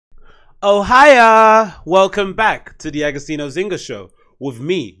Oh, hiya! Welcome back to the Agostinho Zinga show with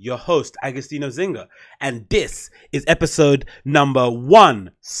me, your host, Agostinho Zinga. And this is episode number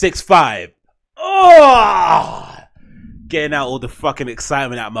 165. Oh! Getting out all the fucking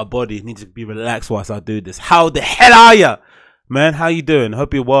excitement out of my body. Need to be relaxed whilst I do this. How the hell are ya? Man, how you doing?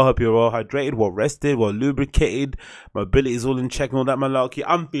 Hope you're well. Hope you're well hydrated, well rested, well lubricated. Mobility is all in check and all that malarkey.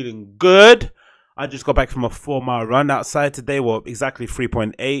 I'm feeling good. I just got back from a 4-mile run outside today. Well, exactly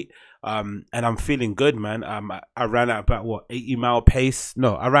 3.8. And I'm feeling good, man. I ran at about 80-mile pace.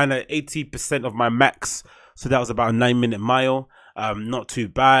 No, I ran at 80% of my max. So that was about a 9-minute mile. Not too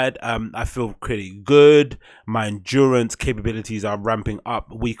bad. I feel pretty good. My endurance capabilities are ramping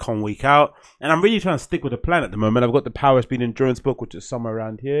up week on, week out. And I'm really trying to stick with the plan at the moment. I've got the Power Speed Endurance book, which is somewhere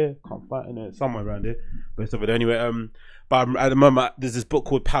around here. Can't find it. Somewhere around here. But it's over there anyway. But at the moment, there's this book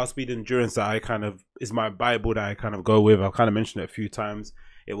called Power Speed Endurance that I kind of is my Bible that I kind of go with. I've kind of mentioned it a few times.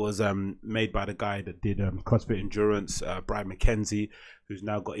 It was made by the guy that did CrossFit Endurance, Brian McKenzie, who's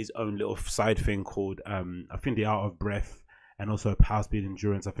now got his own little side thing called I think the Art of Breath, and also Power Speed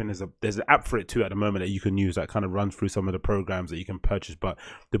Endurance. I think there's an app for it too at the moment that you can use that kind of runs through some of the programs that you can purchase. But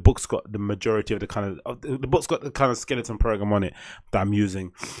the book's got the majority of the book's got the kind of skeleton program on it that I'm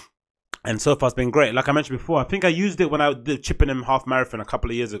using. And so far it's been great. Like I mentioned before, I think I used it when I did the Chippenham half marathon a couple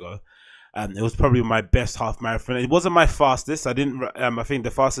of years ago. It was probably my best half marathon. It wasn't my fastest. I didn't. I think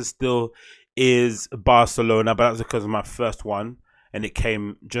the fastest still is Barcelona, but that was because of my first one, and it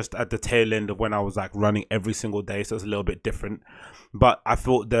came just at the tail end of when I was like running every single day, so it's a little bit different. But I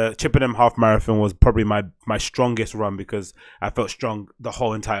thought the Chippenham half marathon was probably my strongest run because I felt strong the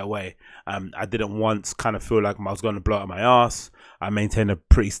whole entire way. I didn't once kind of feel like I was going to blow out my ass. I maintained a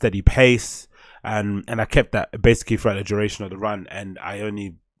pretty steady pace, and I kept that basically throughout the duration of the run, and I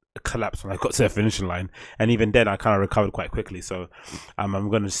only collapsed when I got to the finishing line, and even then I kind of recovered quite quickly. So I'm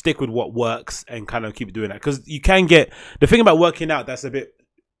going to stick with what works and kind of keep doing that, because you can get the thing about working out that's a bit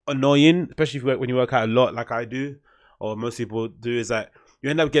annoying, especially when you work out a lot like I do or most people do, is that you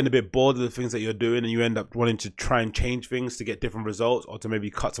end up getting a bit bored of the things that you're doing, and you end up wanting to try and change things to get different results or to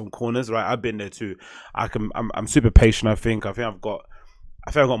maybe cut some corners, right? I've been there too. I'm super patient. I think I've got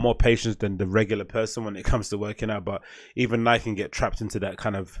more patience than the regular person when it comes to working out. But even I can get trapped into that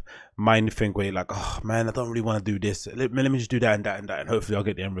kind of mind thing where you're like, oh man, I don't really want to do this. Let me just do that and that and that, and hopefully I'll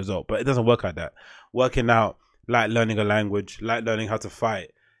get the end result. But it doesn't work like that. Working out, like learning a language, like learning how to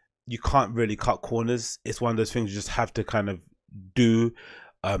fight, you can't really cut corners. It's one of those things you just have to kind of do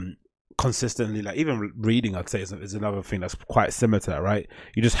consistently. Like even reading, I'd say, is another thing that's quite similar to that, right?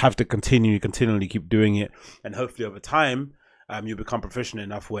 You just have to continually keep doing it, and hopefully over time you become proficient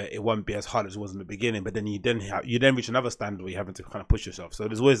enough where it won't be as hard as it was in the beginning. But then you then reach another standard where you're having to kind of push yourself. So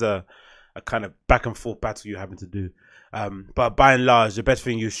there's always a kind of back and forth battle you're having to do. But by and large, the best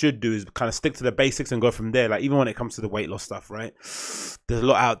thing you should do is kind of stick to the basics and go from there. Like even when it comes to the weight loss stuff, right? There's a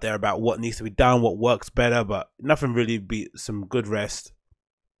lot out there about what needs to be done, what works better, but nothing really beats some good rest,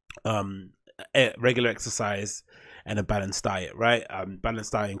 regular exercise, and a balanced diet, right?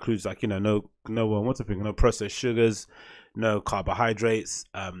 Balanced diet includes, like, no processed sugars, no carbohydrates,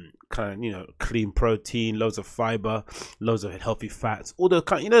 kind of, clean protein, loads of fiber, loads of healthy fats, all the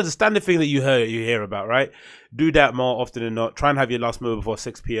kind, the standard thing that you hear about, right? Do that more often than not. Try and have your last meal before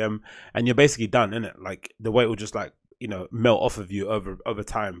 6 p.m. and you're basically done, innit? Like the weight will just like melt off of you over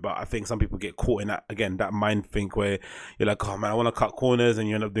time. But I think some people get caught in that, again, that mind think where you're like, oh man, I want to cut corners, and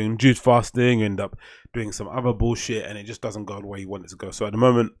you end up doing juice fasting, you end up doing some other bullshit, and it just doesn't go the way you want it to go. So at the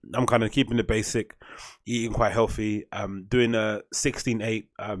moment, I'm kind of keeping it basic, eating quite healthy, doing a 16-8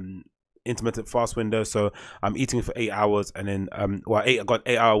 intermittent fast window. So I'm eating for 8 hours, and then I got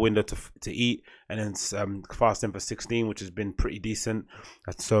 8-hour window to eat, and then fasting for 16, which has been pretty decent.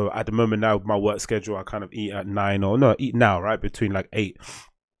 So at the moment now, my work schedule, I kind of eat at 9, or no, eat now, right, between like 8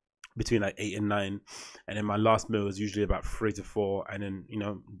 and 9, and then my last meal is usually about 3 to 4, and then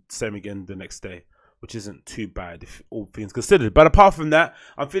same again the next day, which isn't too bad if all things considered. But apart from that,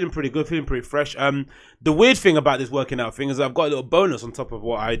 I'm feeling pretty good, feeling pretty fresh. The weird thing about this working out thing is I've got a little bonus on top of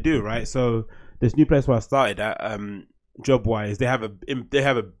what I do, right? So this new place where I started at, job-wise, they have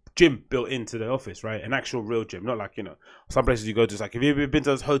a gym built into the office, right? An actual real gym, not like, some places you go to, like, have you ever been to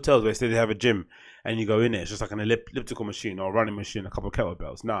those hotels where they say they have a gym and you go in there, it's just like an elliptical machine or a running machine, a couple of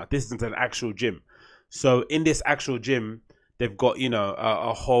kettlebells? Nah, this isn't an actual gym. So in this actual gym, they've got,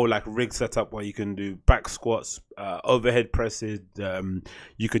 a whole like rig set up where you can do back squats, overhead presses.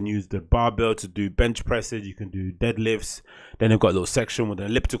 You can use the barbell to do bench presses. You can do deadlifts. Then they've got a little section with an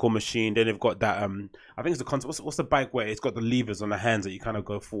elliptical machine. Then they've got that, I think it's the concept. What's the bike where it's got the levers on the hands that you kind of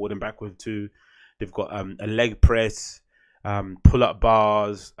go forward and backward to? They've got a leg press. pull-up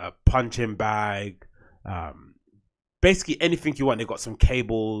bars, a punching bag, basically anything you want. They've got some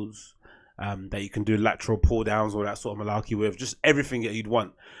cables that you can do lateral pull downs or that sort of malarkey with, just everything that you'd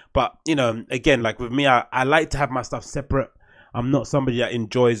want. But, you know, again, like with me, I like to have my stuff separate. I'm not somebody that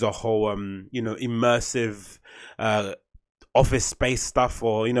enjoys a whole, you know, immersive office space stuff,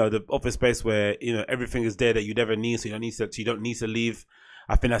 or, you know, the office space where, you know, everything is there that you never need, so you don't need to leave.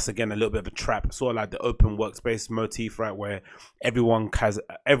 I think that's, again, a little bit of a trap, sort of like the open workspace motif, right, where everyone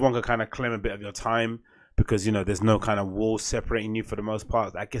can kind of claim a bit of your time, because, you know, there's no kind of wall separating you for the most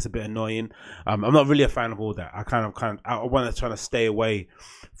part. That gets a bit annoying. I'm not really a fan of all that. I want to try to stay away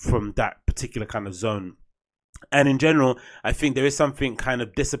from that particular kind of zone. And in general, I think there is something kind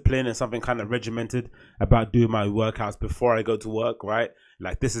of disciplined and something kind of regimented about doing my workouts before I go to work, right?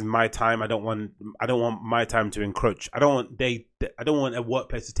 Like, this is my time. I don't want my time to encroach. I don't want a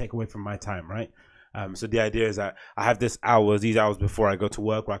workplace to take away from my time, right? So the idea is that I have these hours before I go to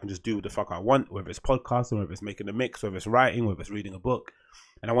work, where I can just do what the fuck I want, whether it's podcasting, whether it's making a mix, whether it's writing, whether it's reading a book.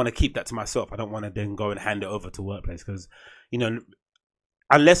 And I want to keep that to myself. I don't want to then go and hand it over to workplace, because, you know,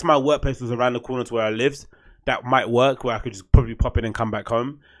 unless my workplace was around the corner to where I lived, that might work, where I could just probably pop in and come back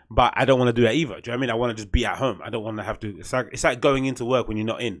home. But I don't want to do that either. Do you know what I mean? I want to just be at home. I don't want to have to. It's like going into work when you're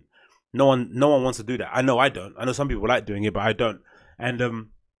not in. No one wants to do that. I know I don't. I know some people like doing it, but I don't. And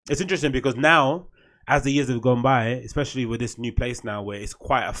it's interesting because now, as the years have gone by, especially with this new place now, where it's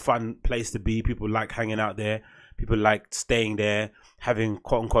quite a fun place to be. People like hanging out there. People like staying there, having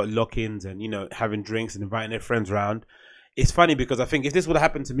quote unquote lock-ins, and, you know, having drinks and inviting their friends around. It's funny because I think if this would have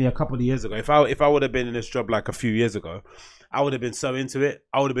happened to me a couple of years ago, if I would have been in this job like a few years ago, I would have been so into it.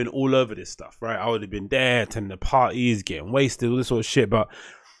 I would have been all over this stuff, right? I would have been there, attending the parties, getting wasted, all this sort of shit. But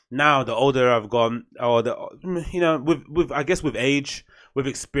now, the older I've gone, or you know, with I guess with age, with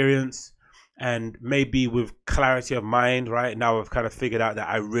experience, and maybe with clarity of mind, right? Now I've kind of figured out that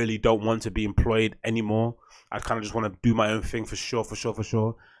I really don't want to be employed anymore. I kind of just want to do my own thing for sure.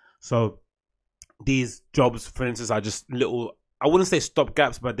 So these jobs, for instance, are just little, I wouldn't say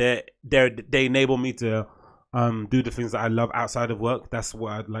stopgaps, but they enable me to do the things that I love outside of work. That's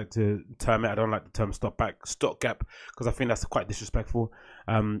what I'd like to term it. I don't like the term stopgap, because I think that's quite disrespectful.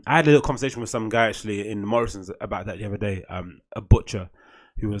 I had a little conversation with some guy actually in Morrison's about that the other day. A butcher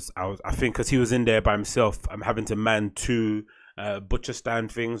who I think because he was in there by himself. I'm having to man two butcher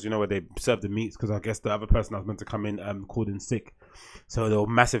stand things, you know, where they serve the meats, because I guess the other person I was meant to come in called in sick. So there were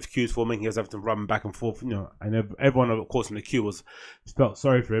massive queues forming. He was having to run back and forth, you know, and everyone, of course, in the queue felt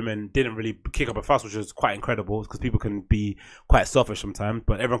sorry for him and didn't really kick up a fuss, which was quite incredible, because people can be quite selfish sometimes.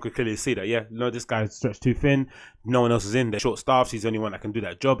 But everyone could clearly see that, yeah, no, this guy's stretched too thin. No one else is in. They're short staffed. He's the only one that can do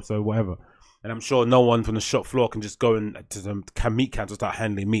that job. So whatever. And I'm sure no one from the shop floor can just go in to some meat cans and start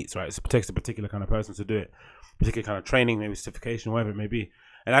handling meats, right? It takes a particular kind of person to do it, particular kind of training, maybe certification, whatever it may be.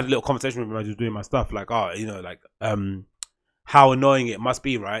 And I had a little conversation with him as I was doing my stuff, like, oh, you know, like, how annoying it must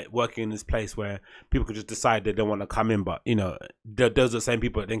be, right, working in this place where people could just decide they don't want to come in, but, you know, those are the same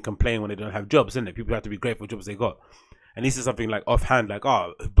people that then complain when they don't have jobs, isn't it? People have to be grateful for jobs they got. And he said something like offhand, like,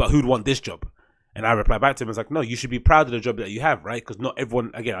 oh, but who'd want this job? And I replied back to him, I was like, no, you should be proud of the job that you have, right? Because not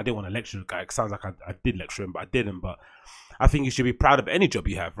everyone, again, I didn't want to lecture the guy. It sounds like I did lecture him, but I didn't. But I think you should be proud of any job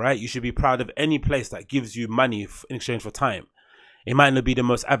you have, right? You should be proud of any place that gives you money in exchange for time. It might not be the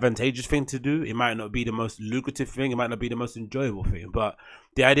most advantageous thing to do. It might not be the most lucrative thing. It might not be the most enjoyable thing. But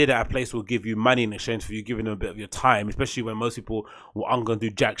the idea that a place will give you money in exchange for you giving them a bit of your time, especially when most people aren't going to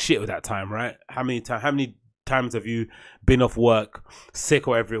do jack shit with that time, right? How many times have you been off work, sick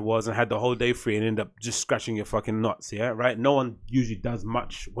or whatever it was, and had the whole day free and end up just scratching your fucking nuts, yeah, right? No one usually does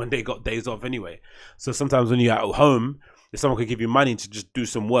much when they got days off anyway. So sometimes when you're at home, if someone could give you money to just do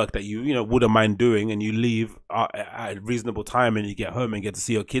some work that you know, wouldn't mind doing, and you leave at a reasonable time, and you get home and get to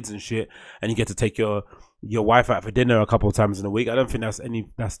see your kids and shit, and you get to take your wife out for dinner a couple of times in a week, I don't think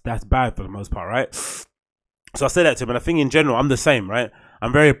that's bad for the most part, right? So I said that to him, and I think in general, I'm the same, right?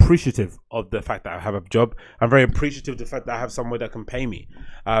 I'm very appreciative of the fact that I have a job. I'm very appreciative of the fact that I have somewhere that can pay me,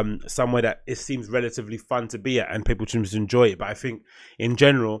 somewhere that it seems relatively fun to be at and people seem to enjoy it. But I think in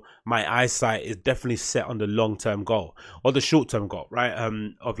general, my eyesight is definitely set on the long-term goal or the short-term goal, right?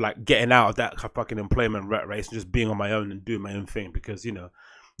 Of like getting out of that fucking employment rat race and just being on my own and doing my own thing. Because, you know,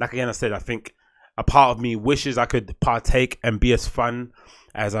 like again, I said, I think a part of me wishes I could partake and be as fun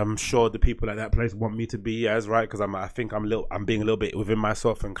as I'm sure the people at that place want me to be as, right? Because I think I'm being a little bit within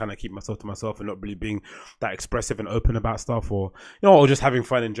myself and kind of keep myself to myself and not really being that expressive and open about stuff, or, you know, or just having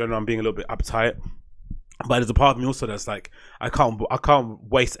fun in general. I'm being a little bit uptight. But there's a part of me also that's like, I can't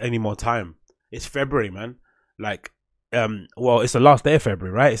waste any more time. It's February, man. Like, well, it's the last day of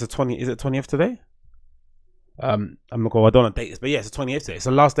February, right? It's the 20th. Is it 20th today? I'm not going. I don't want to date this, but yeah, it's the 28th today. It's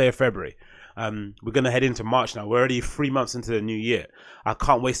the last day of February. We're gonna head into March now. We're already 3 months into the new year. I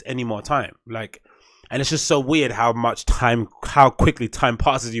can't waste any more time. Like, and it's just so weird how quickly time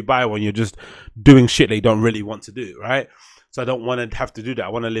passes you by when you're just doing shit that you don't really want to do, right? So I don't want to have to do that. I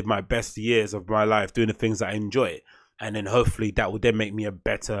want to live my best years of my life doing the things that I enjoy, and then hopefully that will then make me a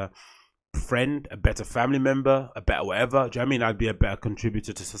better friend, a better family member, a better whatever. Do you know what I mean? I'd be a better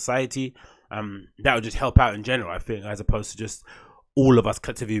contributor to society. That would just help out in general, I think, as opposed to just all of us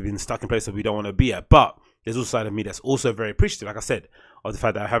collectively being stuck in places we don't want to be at. But there's also side of me that's also very appreciative, like I said, of the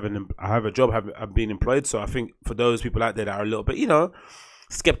fact that I have a job, I'm being employed. So I think for those people out there that are a little bit,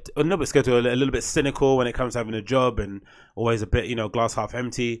 skeptical, a little bit cynical when it comes to having a job, and always a bit, glass half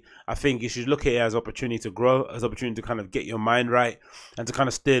empty, I think you should look at it as opportunity to grow, as opportunity to kind of get your mind right, and to kind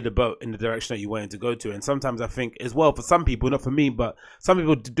of steer the boat in the direction that you want it to go to. And sometimes I think as well, for some people, not for me, but some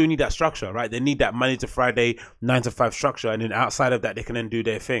people do need that structure, right? They need that Monday to Friday 9 to 5 structure, and then outside of that they can then do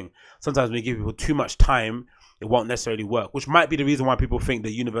their thing. Sometimes when you give people too much time, it won't necessarily work, which might be the reason why people think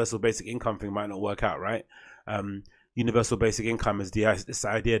the universal basic income thing might not work out, right? Universal basic income is this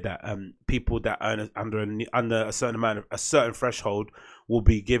idea that people that earn under a certain amount of a certain threshold will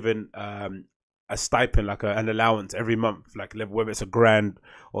be given a stipend, like an allowance every month, like whether it's £1,000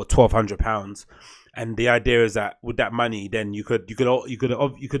 or £1,200. And the idea is that with that money, then you could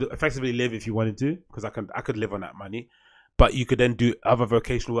effectively live if you wanted to, because I could live on that money, but you could then do other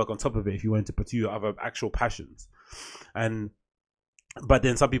vocational work on top of it if you wanted to pursue your other actual passions. But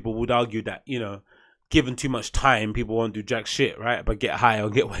then some people would argue that, given too much time, people won't do jack shit, right? But get high or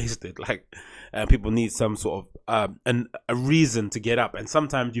get wasted. Like, people need some sort of a reason to get up. And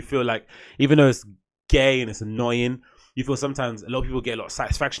sometimes you feel like, even though it's gay and it's annoying, you feel sometimes a lot of people get a lot of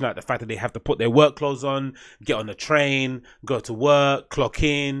satisfaction out of the fact that they have to put their work clothes on, get on the train, go to work, clock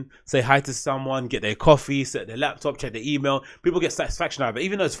in, say hi to someone, get their coffee, set their laptop, check their email. People get satisfaction out of it,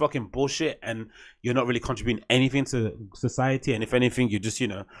 even though it's fucking bullshit and you're not really contributing anything to society. And if anything, you're just,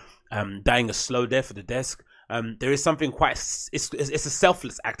 dying a slow death at the desk. There is something quite, it's a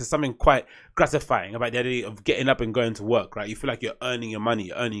selfless act. There's something quite gratifying about the idea of getting up and going to work, right? You feel like you're earning your money,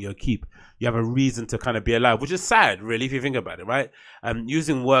 you're earning your keep. You have a reason to kind of be alive, which is sad, really, if you think about it, right?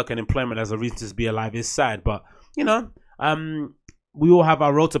 Using work and employment as a reason to be alive is sad, but, we all have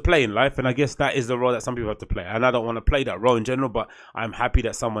our role to play in life, and I guess that is the role that some people have to play. And I don't want to play that role in general, but I'm happy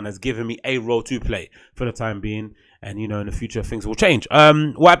that someone has given me a role to play for the time being. And, in the future, things will change.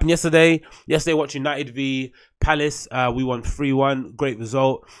 What happened yesterday? Yesterday, watched United v Palace. We won 3-1. Great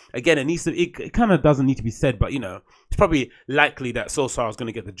result. Again, it kind of doesn't need to be said, but, it's probably likely that Solskjaer is going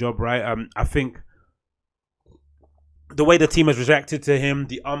to get the job, right? I think the way the team has reacted to him,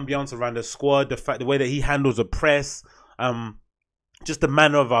 the ambiance around the squad, the way that he handles the press, just the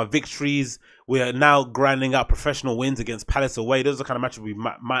manner of our victories. We are now grinding out professional wins against Palace away. Those are the kind of matches we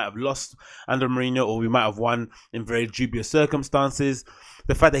might have lost under Mourinho, or we might have won in very dubious circumstances.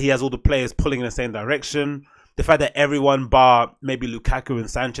 The fact that he has all the players pulling in the same direction. The fact that everyone bar maybe Lukaku and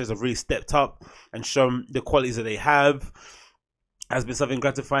Sanchez have really stepped up and shown the qualities that they have has been something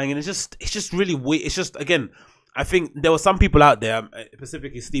gratifying. And it's just really weird. It's just, again, I think there were some people out there,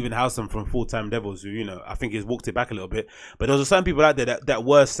 specifically Stephen Howson from Full Time Devils, who, I think he's walked it back a little bit. But there were some people out there that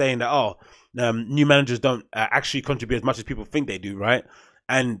were saying that, new managers don't actually contribute as much as people think they do, right?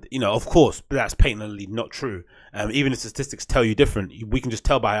 And, of course, that's patently not true. Even if statistics tell you different, we can just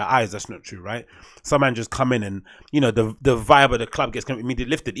tell by our eyes that's not true, right? Some managers come in and, the vibe of the club gets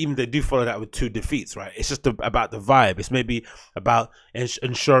immediately lifted. Even if they do follow that with 2 defeats, right? It's just about the vibe. It's maybe about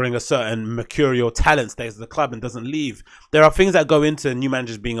ensuring a certain mercurial talent stays at the club and doesn't leave. There are things that go into new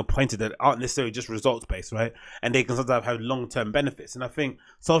managers being appointed that aren't necessarily just results-based, right? And they can sometimes have long-term benefits. And I think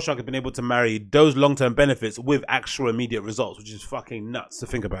Solskjaer has been able to marry those long-term benefits with actual immediate results, which is fucking nuts to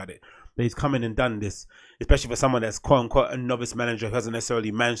think about it. That he's come in and done this, especially for someone that's quote-unquote a novice manager who hasn't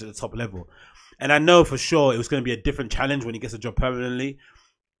necessarily managed at the top level. And I know for sure it was going to be a different challenge when he gets a job permanently,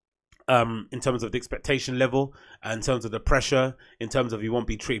 in terms of the expectation level, in terms of the pressure, in terms of he won't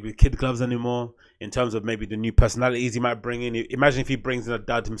be treated with kid gloves anymore, in terms of maybe the new personalities he might bring in. Imagine if he brings in a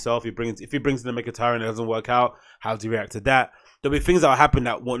dud himself, if he brings in a Mkhitaryan and it doesn't work out, how does he react to that? There'll be things that will happen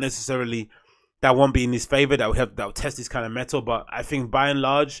that won't be in his favor, that will test his kind of metal. But I think by and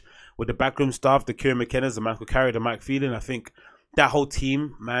large, with the backroom staff, the Kieran McKennas, the Michael Carrick, the Mike Phelan, I think that whole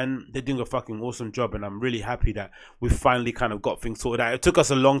team, man, they're doing a fucking awesome job. And I'm really happy that we finally kind of got things sorted out. It took us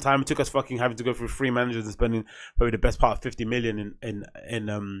a long time. It took us fucking having to go through 3 managers and spending probably the best part of 50 million in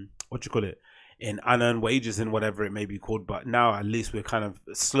in unearned wages and whatever it may be called. But now at least we're kind of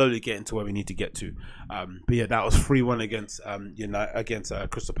slowly getting to where we need to get to. But yeah, that was 3-1 against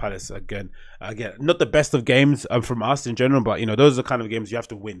Crystal Palace again. Again, not the best of games from us in general, but those are the kind of games you have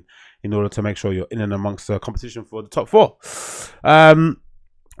to win in order to make sure you're in and amongst the competition for the top 4.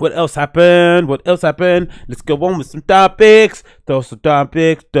 What else happened? Let's go on with some topics. Throw some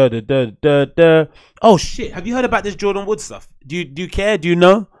topics. Oh shit! Have you heard about this Jordyn Woods stuff? Do you care? Do you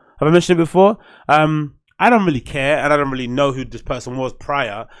know? Have I mentioned it before? I don't really care, and I don't really know who this person was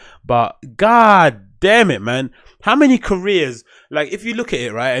prior. But god damn it, man! How many careers? Like, if you look at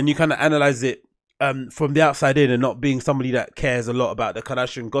it, right, and you kind of analyze it from the outside in, and not being somebody that cares a lot about the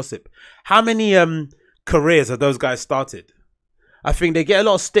Kardashian gossip, how many careers have those guys started? I think they get a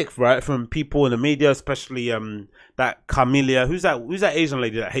lot of stick, right, from people in the media, especially that Camelia. Who's that Asian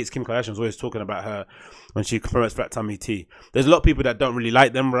lady that hates Kim Kardashian? Always talking about her when she promotes Flat Tummy Tea. There's a lot of people that don't really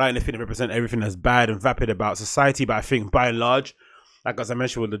like them, right? And they think they represent everything that's bad and vapid about society. But I think by and large, like as I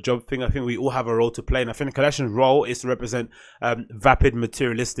mentioned with the job thing, I think we all have a role to play. And I think the Kardashian's role is to represent vapid,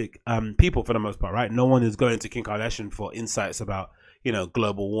 materialistic people for the most part, right? No one is going to Kim Kardashian for insights about,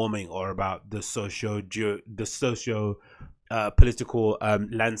 global warming or about the political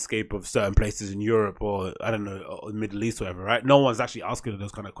landscape of certain places in Europe or I don't know, or the Middle East or whatever, right? No one's actually asking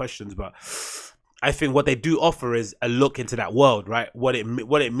those kind of questions, but I think what they do offer is a look into that world, right? What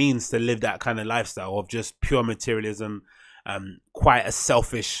it means to live that kind of lifestyle of just pure materialism, quite a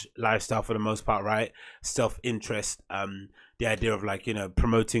selfish lifestyle for the most part, right? Self-interest, the idea of like,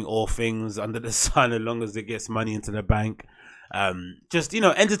 promoting all things under the sun as long as it gets money into the bank, just,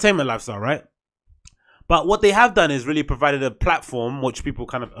 entertainment lifestyle, right? But what they have done is really provided a platform, which people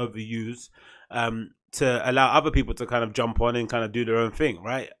kind of overuse, to allow other people to kind of jump on and kind of do their own thing,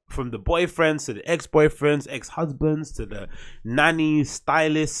 right? From the boyfriends to the ex-boyfriends, ex-husbands to the nanny,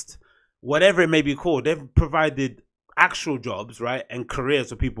 stylist, whatever it may be called. They've provided actual jobs, right? And careers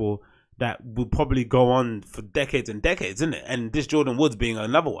for people that will probably go on for decades and decades, isn't it? And this Jordyn Woods being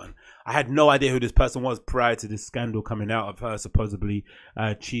another one. I had no idea who this person was prior to this scandal coming out of her supposedly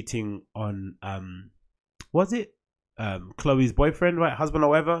cheating on... was it Khloe's boyfriend, right, husband or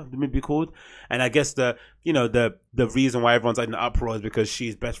whatever it may be called. And I guess the reason why everyone's in the uproar is because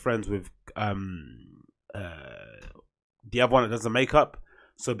she's best friends with the other one that does the makeup.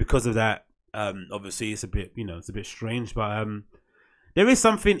 So because of that, obviously it's a bit it's a bit strange. But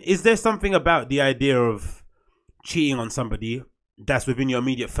is there something about the idea of cheating on somebody that's within your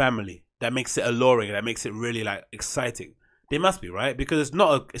immediate family that makes it alluring, that makes it really like exciting? There must be, right? Because it's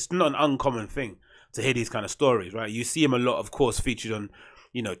not an uncommon thing to hear these kind of stories, right? You see him a lot, of course, featured on,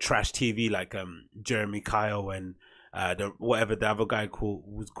 trash TV like Jeremy Kyle and whatever the other guy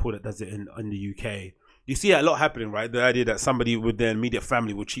was called that does it in the UK. You see that a lot happening, right? The idea that somebody with their immediate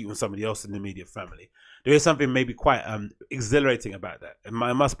family will cheat on somebody else in the immediate family. There is something maybe quite exhilarating about that. It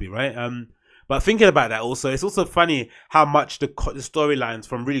must be, right? But thinking about that also, it's also funny how much the storylines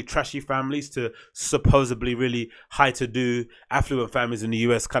from really trashy families to supposedly really high-to-do affluent families in the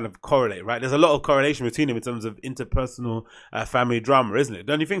US kind of correlate, right? There's a lot of correlation between them in terms of interpersonal family drama, isn't it?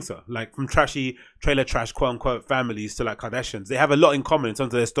 Don't you think so? Like from trashy, trailer trash, quote-unquote families to like Kardashians, they have a lot in common in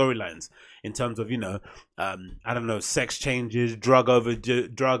terms of their storylines, in terms of, I don't know, sex changes, a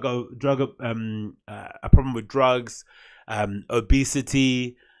problem with drugs,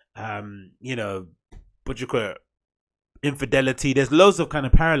 obesity, what you call it, infidelity. There's loads of kind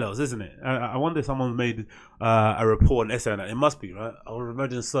of parallels, isn't it? I wonder if someone made a report, an essay on that. It must be, right? I would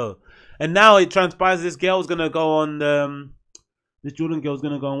imagine so. And now it transpires this girl's gonna go on this Jordan girl's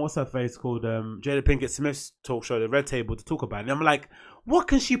gonna go on, what's her face called, Jada Pinkett Smith's talk show, the Red Table, to talk about it. And I'm like, what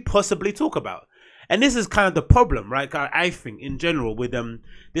can she possibly talk about? And this is kind of the problem, right? I think in general with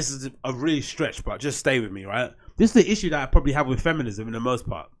this is a really stretch, but just stay with me, right? This is the issue that I probably have with feminism in the most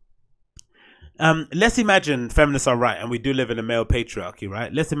part. Let's imagine feminists are right and we do live in a male patriarchy,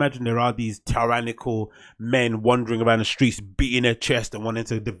 right? Let's imagine there are these tyrannical men wandering around the streets beating their chest and wanting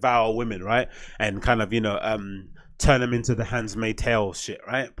to devour women, right? And kind of, turn them into the Handmaid's Tale shit,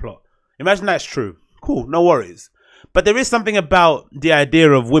 right? Plot. Imagine that's true. Cool, no worries. But there is something about the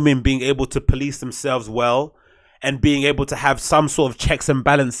idea of women being able to police themselves well and being able to have some sort of checks and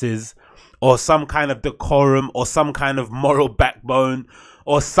balances or some kind of decorum or some kind of moral backbone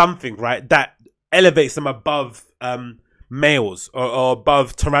or something, right, that elevates them above males or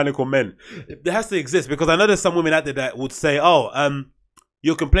above tyrannical men. It has to exist, because I know there's some women out there that would say, oh,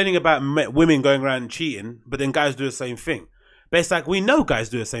 you're complaining about women going around cheating, but then guys do the same thing. But it's like, we know guys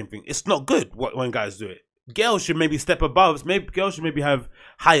do the same thing. It's not good when guys do it. Girls should maybe step above. Girls should maybe have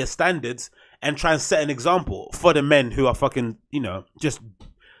higher standards and try and set an example for the men who are fucking, just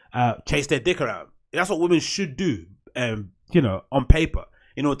chase their dick around. That's what women should do, you know, on paper,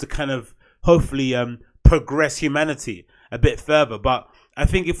 in order to kind of hopefully progress humanity a bit further. But I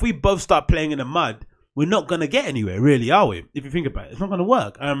think if we both start playing in the mud, we're not going to get anywhere, really, are we? If you think about it, it's not going to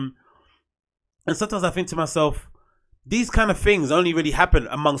work. And sometimes I think to myself, these kind of things only really happen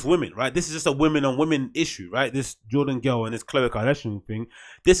amongst women, right? This is just a women on women issue, right? This Jordyn girl and this Khloe Kardashian thing,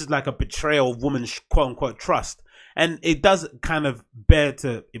 this is like a betrayal of women's quote unquote trust. And it does kind of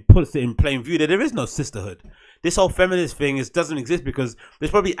it puts it in plain view that there is no sisterhood. This whole feminist thing doesn't exist because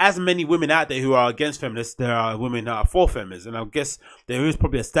there's probably as many women out there who are against feminists, there are women that are for feminists. And I guess there is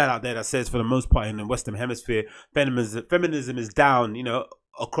probably a stat out there that says for the most part in the Western Hemisphere, feminism is down, you know,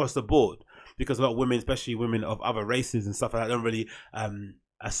 across the board. Because a lot of women, especially women of other races and stuff like that, don't really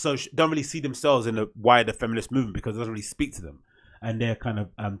don't really see themselves in the wider feminist movement because it doesn't really speak to them and their kind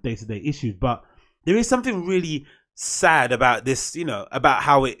of day-to-day issues. But there is something really sad about this, you know, about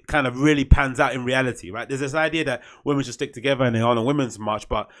how it kind of really pans out in reality, right? There's this idea that women should stick together and they're on a women's march,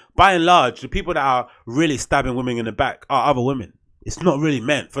 but by and large, the people that are really stabbing women in the back are other women. It's not really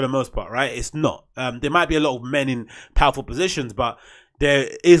men for the most part, right? It's not. There might be a lot of men in powerful positions, but there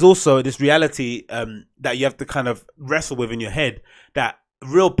is also this reality that you have to kind of wrestle with in your head, that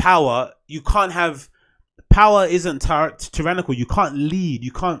real power, you can't have, power isn't tyrannical. You can't lead,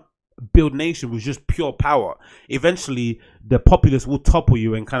 you can't build nation with just pure power. Eventually, the populace will topple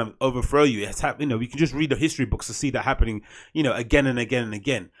you and kind of overthrow you. It's you know, we can just read the history books to see that happening, you know, again and again and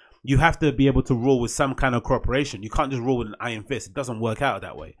again. You have to be able to rule with some kind of cooperation. You can't just rule with an iron fist. It doesn't work out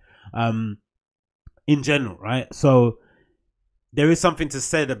that way, in general, right? So there is something to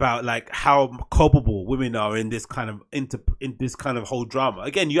said about like how culpable women are in this kind of in this kind of whole drama.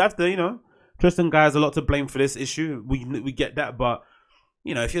 Again, you have to, you know, Tristan Guy has a lot to blame for this issue. We get that, but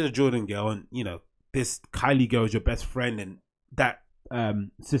you know, if you're the Jordyn girl and you know this Kylie girl is your best friend and that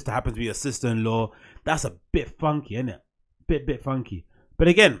sister happens to be your sister-in-law, that's a bit funky, isn't it? Bit funky. But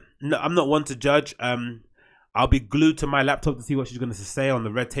again, no, I'm not one to judge. I'll be glued to my laptop to see what she's going to say on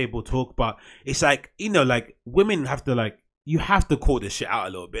the Red Table Talk. But it's like, you know, like women have to like, you have to call this shit out a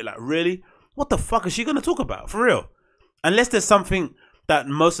little bit. Like, really? What the fuck is she going to talk about? For real. Unless there's something that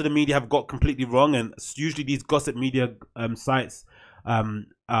most of the media have got completely wrong. And usually these gossip media sites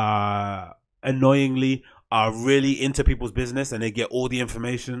annoyingly are really into people's business and they get all the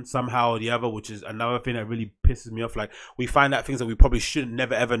information somehow or the other, which is another thing that really pisses me off. Like, we find out things that we probably should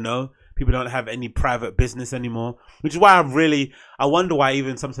never ever know. People don't have any private business anymore, which is why I wonder why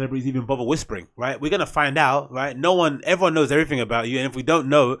even some celebrities even bother whispering, right? We're going to find out, right? Everyone knows everything about you. And if we don't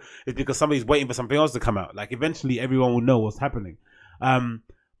know, it's because somebody's waiting for something else to come out. Like, eventually everyone will know what's happening.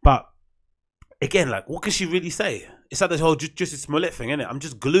 But again, like, what can she really say? It's like this whole Jussie Smollett thing, isn't it? I'm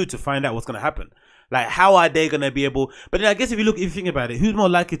just glued to find out what's going to happen. Like, how are they going to be able... But then I guess if you think about it, who's more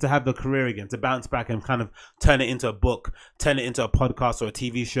likely to have the career again, to bounce back and kind of turn it into a book, turn it into a podcast or a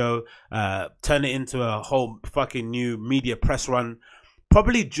TV show, turn it into a whole fucking new media press run?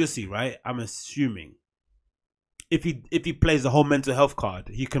 Probably Jussie, right? I'm assuming. If he plays the whole mental health card,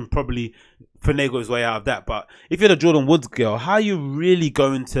 he can probably finagle his way out of that. But if you're the Jordyn Woods girl, how are you really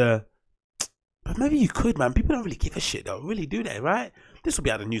going to... But maybe you could, man. People don't really give a shit, though. Really do they, right? This will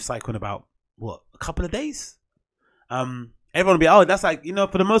be out of news cycle in about... what, a couple of days? Everyone will be, oh, that's like, you know,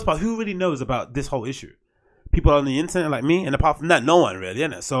 for the most part, who really knows about this whole issue? People on the internet like me, and apart from that, no one really,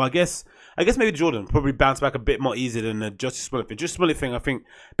 innit? So I guess maybe Jordyn probably bounced back a bit more easy than the Jussie Smollett thing. Jussie Smollett thing, I think,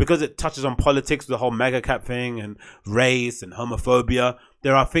 because it touches on politics, the whole mega cap thing, and race and homophobia,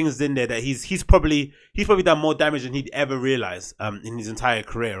 there are things in there that he's probably done more damage than he'd ever realize in his entire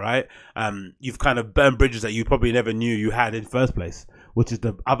career, right? You've kind of burned bridges that you probably never knew you had in the first place, which is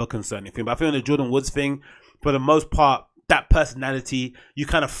the other concerning thing. But I think on the Jordyn Woods thing, for the most part, that personality, you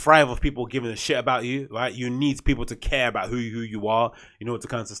kind of thrive with people giving a shit about you, right? You need people to care about who you are in order to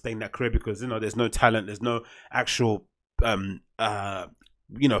kind of sustain that career, because, you know, there's no talent, there's no actual, you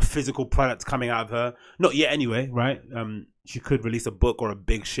know, physical product coming out of her. Not yet anyway, right? She could release a book or a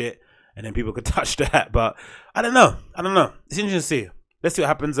big shit and then people could touch that. But I don't know. It's interesting to see. Let's see what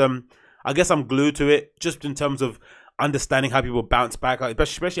happens. I guess I'm glued to it just in terms of understanding how people bounce back,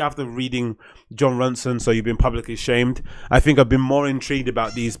 especially after reading John Ronson, So You've Been Publicly Shamed. I think I've been more intrigued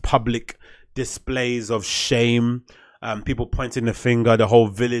about these public displays of shame, people pointing the finger, the whole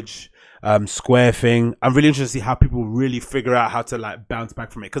village square thing. I'm really interested to see how people really figure out how to like bounce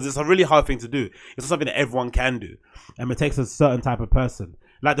back from it, because it's a really hard thing to do. It's not something that everyone can do, and it takes a certain type of person.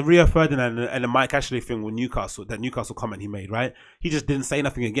 Like the Rio Ferdinand and the Mike Ashley thing with Newcastle, that Newcastle comment he made, right? He just didn't say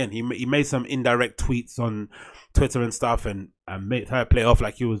nothing again. He made some indirect tweets on Twitter and stuff, and made her play off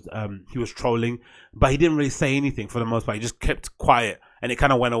like he was trolling, but he didn't really say anything for the most part. He just kept quiet and it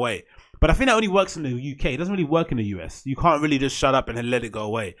kind of went away. But I think that only works in the UK. It doesn't really work in the US. You can't really just shut up and then let it go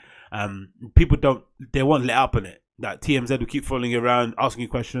away. People they won't let up on it. That TMZ will keep following you around, asking you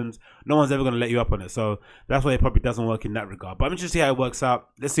questions. No one's ever going to let you up on it. So that's why it probably doesn't work in that regard. But I'm interested to see how it works out.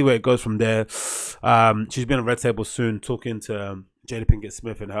 Let's see where it goes from there. She's been on Red Table soon, talking to Jada Pinkett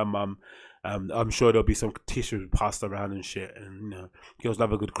Smith and her mum. I'm sure there'll be some tissues passed around and shit. And, you know, girls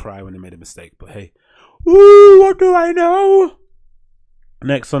love a good cry when they made a mistake. But hey, ooh, what do I know?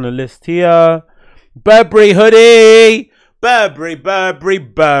 Next on the list here, Burberry hoodie. Burberry.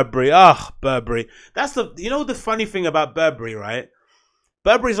 Ah, Burberry. That's the funny thing about Burberry, right?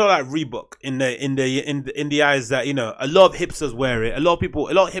 Burberry's all like Reebok in the eyes that, you know, a lot of hipsters wear it. A lot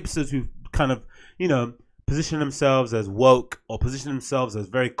of hipsters who kind of, you know, position themselves as woke or position themselves as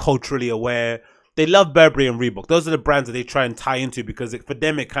very culturally aware. They love Burberry and Reebok. Those are the brands that they try and tie into because for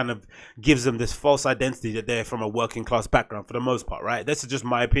them it kind of gives them this false identity that they're from a working class background for the most part, right? This is just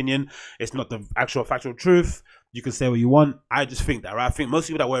my opinion. It's not the actual factual truth. You can say what you want. I just think that, right? I think most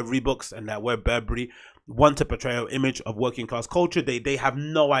people that wear Reeboks and that wear Burberry want to portray an image of working class culture they have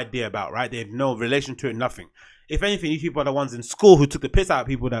no idea about, right? They have no relation to it, nothing. If anything, these people are the ones in school who took the piss out of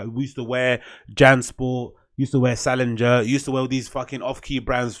people that used to wear Jansport, used to wear Salinger, used to wear all these fucking off-key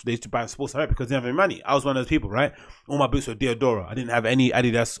brands. They used to buy sports wear because they didn't have any money. I was one of those people, right? All my boots were Diodora. I didn't have any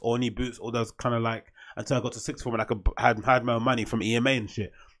Adidas or any boots. All those kind of like, until I got to sixth form and I had my own money from EMA and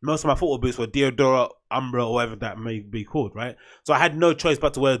shit. Most of my football boots were Diodora, Umbra, or whatever that may be called, right? So I had no choice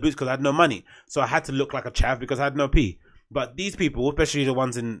but to wear boots because I had no money. So I had to look like a chav because I had no P. But these people, especially the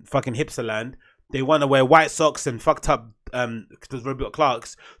ones in fucking hipster land, they want to wear white socks and fucked up Robert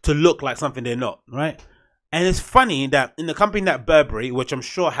Clarks to look like something they're not, right? And it's funny that in the company that Burberry, which I'm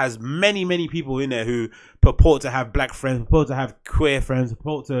sure has many, many people in there who purport to have black friends, purport to have queer friends,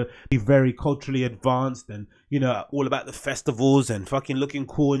 purport to be very culturally advanced and, you know, all about the festivals and fucking looking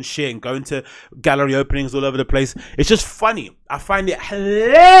cool and shit and going to gallery openings all over the place. It's just funny. I find it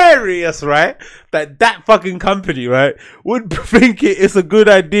hilarious, right? That fucking company, right, would think it's a good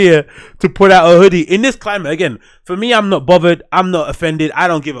idea to put out a hoodie in this climate. Again, for me, I'm not bothered. I'm not offended. I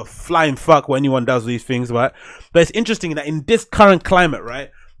don't give a flying fuck what anyone does these things, right? But it's interesting that in this current climate,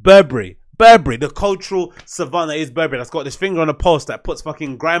 right, Burberry, the cultural savant that is Burberry, that's got this finger on a pulse that puts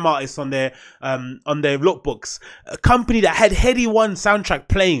fucking grime artists on their lookbooks. A company that had Heady One soundtrack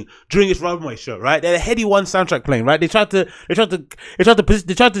playing during its runway show, right? They had a Heady One soundtrack playing, right? They tried to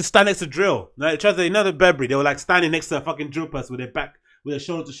stand next to Drill, right? They tried to, you know, the Burberry, they were like standing next to a fucking drill person with their back, with their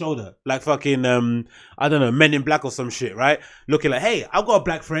shoulder to shoulder, like fucking I don't know, Men in Black or some shit, right? Looking like, hey, I've got a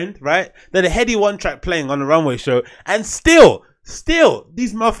black friend, right? Then a Heady One track playing on the runway show, and still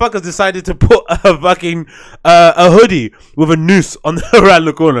these motherfuckers decided to put a fucking a hoodie with a noose on the around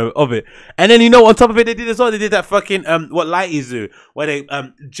the corner of it. And then, you know, on top of it, they did as well. They did that fucking what lighties do, where they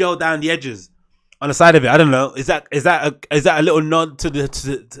gel down the edges on the side of it. I don't know. Is that a little nod to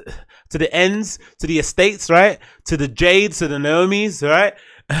the ends, to the estates, right? To the Jades, to the Naomis, right?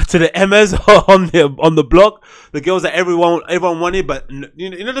 To the Emmas on the block, the girls that everyone wanted, but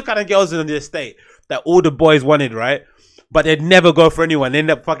you know the kind of girls in the estate that all the boys wanted, right? But they'd never go for anyone. They end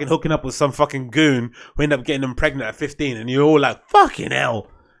up fucking hooking up with some fucking goon who end up getting them pregnant at 15. And you're all like, fucking hell.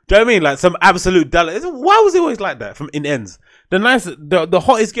 Do you know what I mean? Like some absolute dollar. Why was it always like that from in ends? The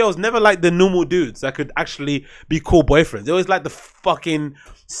hottest girls never liked the normal dudes that could actually be cool boyfriends. They always like the fucking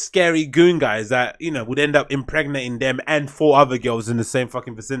scary goon guys that, you know, would end up impregnating them and 4 other girls in the same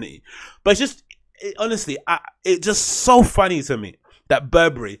fucking vicinity. But it's just, honestly, it's just so funny to me that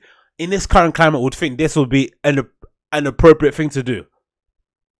Burberry, in this current climate, would think this would be an appropriate thing to do.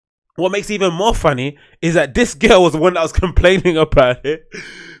 What makes it even more funny is that this girl was the one that was complaining about it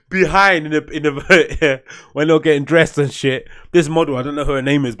behind in the when they were getting dressed and shit. This model, I don't know who her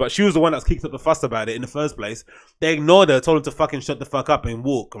name is, but she was the one that's kicked up the fuss about it in the first place. They ignored her, told her to fucking shut the fuck up and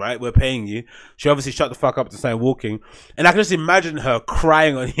walk, right? We're paying you. She obviously shut the fuck up to start walking. And I can just imagine her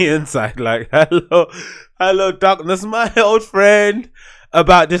crying on the inside like, hello darkness, my old friend.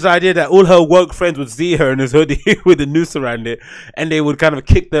 About this idea that all her woke friends would see her in this hoodie with a noose around it, and they would kind of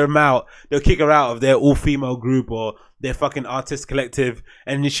kick them out. They'll kick her out of their all-female group or their fucking artist collective,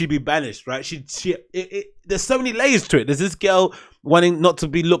 and she'd be banished, right? There's so many layers to it. There's this girl wanting not to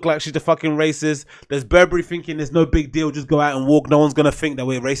look like she's a fucking racist. There's Burberry thinking there's no big deal, just go out and walk. No one's gonna think that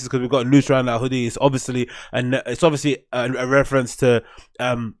we're racist because we've got a noose around our hoodie. It's obviously a reference to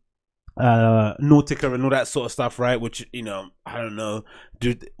Nautica and all that sort of stuff, right? Which, you know, I don't know.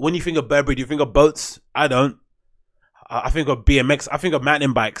 When you think of Burberry, do you think of boats? I don't. I think of BMX. I think of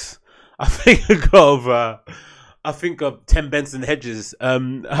mountain bikes. I think of 10 Benson Hedges.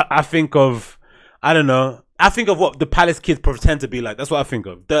 I think of, I don't know, I think of what the palace kids pretend to be like. That's what I think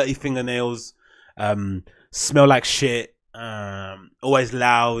of. Dirty fingernails, smell like shit, always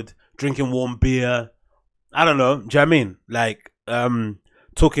loud, drinking warm beer. I don't know. Do you know what I mean? Like,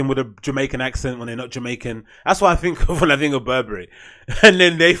 talking with a Jamaican accent when they're not Jamaican. That's what I think of when I think of Burberry. And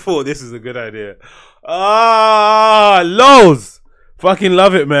then they thought this is a good idea. Ah, lows. Fucking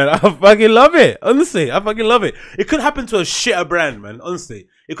love it, man. I fucking love it. Honestly, I fucking love it. It could happen to a shitter brand, man. Honestly,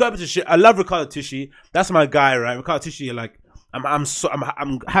 it could happen to shit. I love Riccardo Tisci. That's my guy, right? Riccardo Tisci, like, I'm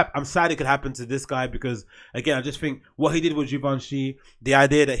sad it could happen to this guy because again I just think what he did with Givenchy, the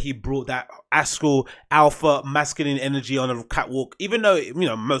idea that he brought that Asco alpha masculine energy on a catwalk, even though you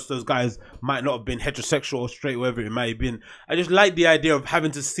know most of those guys might not have been heterosexual or straight, whatever it might have been. I just like the idea of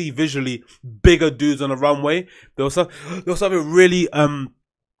having to see visually bigger dudes on a runway. There was something really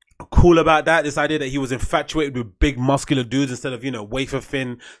cool about that. This idea that he was infatuated with big muscular dudes instead of, you know, wafer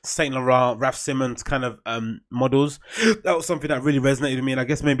thin Saint Laurent, Raf Simons kind of models. That was something that really resonated with me, and I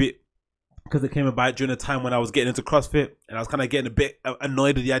guess maybe because it came about during a time when I was getting into CrossFit and I was kind of getting a bit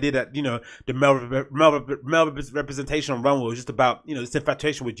annoyed with the idea that, you know, the male representation on runway was just about, you know, this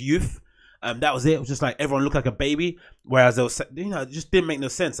infatuation with youth. That was it. It was just like everyone looked like a baby, whereas there was, you know, it just didn't make no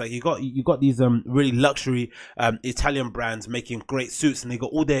sense. Like you got these really luxury Italian brands making great suits, and they got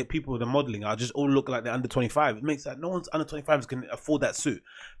all their people that are modeling are just all look like they're under 25. It makes that no one's under 25 can afford that suit.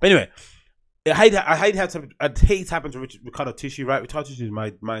 But anyway, I hate it happened to Riccardo Tisci, right? Riccardo Tisci is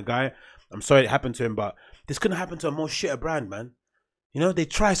my guy. I'm sorry it happened to him, but this couldn't happen to a more shitter brand, man. You know, they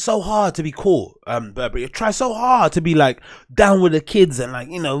try so hard to be cool, Burberry. They try so hard to be like down with the kids and like,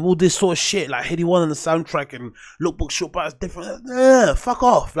 you know, all this sort of shit, like Heady One on the soundtrack and lookbook short, but it's different. Fuck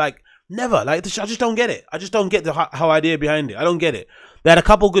off. Like, never. Like, I just don't get it. I just don't get the whole idea behind it. I don't get it. They had a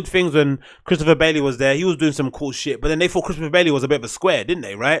couple good things when Christopher Bailey was there. He was doing some cool shit, but then they thought Christopher Bailey was a bit of a square, didn't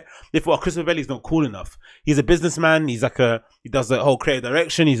they, right? They thought, oh, Christopher Bailey's not cool enough. He's a businessman. He's like he does the whole creative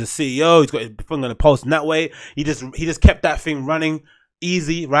direction. He's a CEO. He's got his thing on the post in that way. He just kept that thing running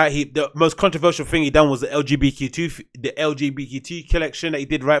easy, right? The most controversial thing he done was the LGBTQ collection that he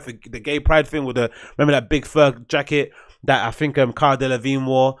did, right, for the gay pride thing with remember that big fur jacket that I think Cara Delevingne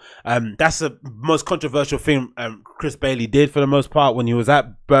wore. That's the most controversial thing Chris Bailey did for the most part when he was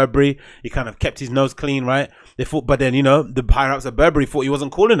at Burberry. He kind of kept his nose clean, right? They thought, but then, you know, the higher ups at Burberry thought he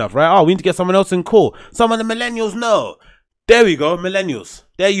wasn't cool enough, right? Oh, we need to get someone else in cool. Some of the millennials know. There we go, millennials.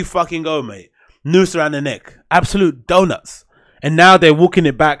 There you fucking go, mate. Noose around the neck. Absolute donuts. And now they're walking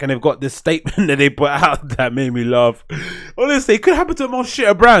it back and they've got this statement that they put out that made me laugh. Honestly, it could happen to a more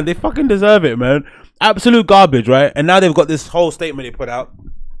shitter brand. They fucking deserve it, man. Absolute garbage, right? And now they've got this whole statement they put out.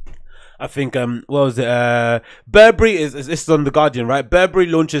 I think, what was it? Burberry this is on The Guardian, right? Burberry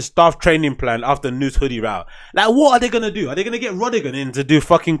launches staff training plan after Noose hoodie row. Like, what are they going to do? Are they going to get Rodigan in to do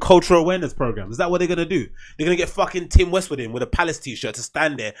fucking cultural awareness programs? Is that what they're going to do? They're going to get fucking Tim Westwood in with a Palace t-shirt to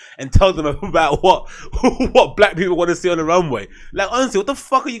stand there and tell them about what black people want to see on the runway. Like, honestly, what the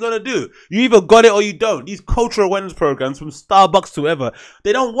fuck are you going to do? You either got it or you don't. These cultural awareness programs from Starbucks to whoever,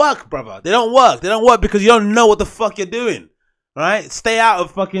 they don't work, brother. They don't work. They don't work because you don't know what the fuck you're doing. Right? Stay out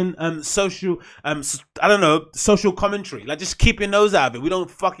of fucking social I don't know, social commentary. Like, just keep your nose out of it. We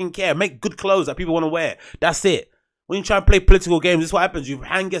don't fucking care. Make good clothes that people want to wear. That's it. When you try and play political games, this is what happens. Your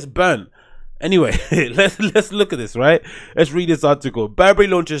hand gets burnt. Anyway, let's look at this, right? Let's read this article. Burberry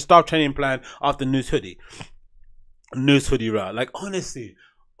launches staff training plan after Noose hoodie. Noose hoodie row. Like, honestly,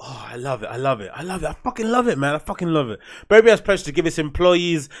 oh, I love it. I love it. I love it. I fucking love it, man. I fucking love it. Burberry has pledged to give its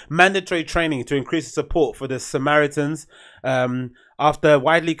employees mandatory training to increase support for the Samaritans after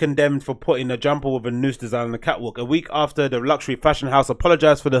widely condemned for putting a jumper with a noose design on the catwalk. A week after the luxury fashion house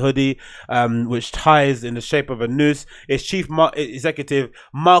apologized for the hoodie, which ties in the shape of a noose, its chief executive,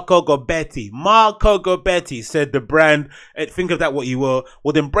 Marco Gobbetti said the brand, think of that what you will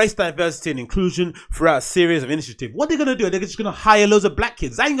embrace diversity and inclusion throughout a series of initiatives. What are they going to do? They're just going to hire loads of black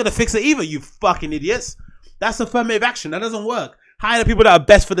kids. That ain't going to fix it either, you fucking idiots. That's affirmative action. That doesn't work. Hire the people that are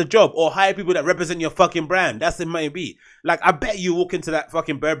best for the job, or hire people that represent your fucking brand. That's it might be. Like, I bet you walk into that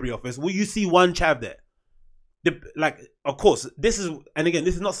fucking Burberry office, will you see one chav there? Like, of course, this is, and again,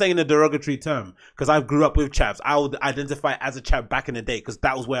 this is not saying in a derogatory term, because I grew up with chavs. I would identify as a chav back in the day, because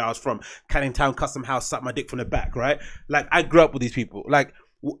that was where I was from. Canning Town Custom House, suck my dick from the back, right? Like, I grew up with these people. Like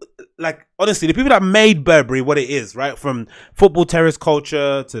honestly, the people that made Burberry what it is, right, from football terrace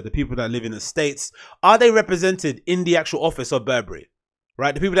culture to the people that live in the States, are they represented in the actual office of Burberry,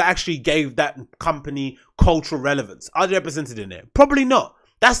 right? The people that actually gave that company cultural relevance, are they represented in there? Probably not.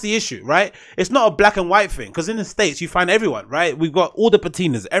 That's the issue, right? It's not a black and white thing, because in the States you find everyone, right? We've got all the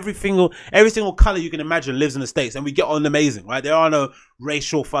patinas, every single color you can imagine lives in the States, and we get on amazing, right? There are no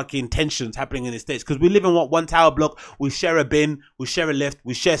racial fucking tensions happening in the States because we live in one tower block. We share a bin, we share a lift,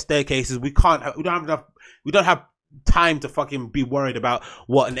 we share staircases. We don't have time to fucking be worried about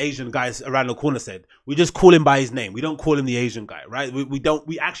what an Asian guy around the corner said. We just call him by his name. We don't call him the Asian guy, right?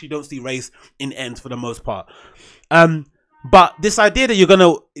 We actually don't see race in ends for the most part. But this idea that you're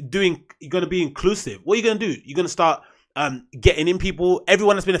gonna be inclusive, what are you gonna do? You're gonna start getting in people,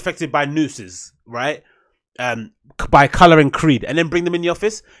 everyone that's been affected by nooses, right? By color and creed, and then bring them in the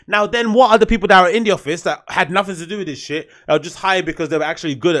office. Now then, what are the people that are in the office that had nothing to do with this shit, that were just hired because they were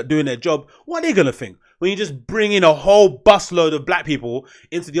actually good at doing their job? What are they gonna think when you just bring in a whole busload of black people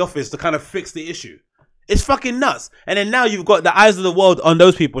into the office to kind of fix the issue? It's fucking nuts. And then now you've got the eyes of the world on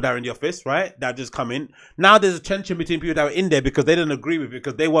those people that are in the office, right? That just come in. Now there's a tension between people that were in there because they didn't agree with it,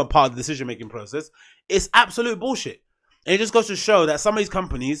 because they weren't part of the decision-making process. It's absolute bullshit. And it just goes to show that some of these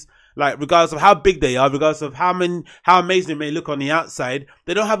companies, like, regardless of how big they are, regardless of how amazing they may look on the outside,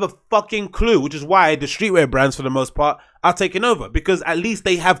 they don't have a fucking clue, which is why the streetwear brands, for the most part, are taking over, because at least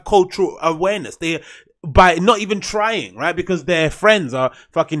they have cultural awareness. By not even trying, right? Because their friends are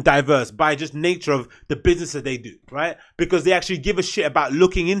fucking diverse by just nature of the business that they do, right? Because they actually give a shit about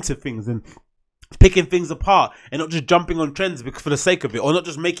looking into things and picking things apart and not just jumping on trends for the sake of it, or not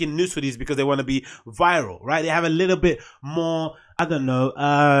just making news for these because they want to be viral, right? They have a little bit more, I don't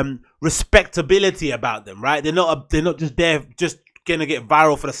know, respectability about them, right? They're not just there just gonna get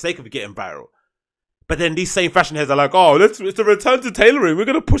viral for the sake of getting viral. But then these same fashion heads are like, oh, it's a return to tailoring. We're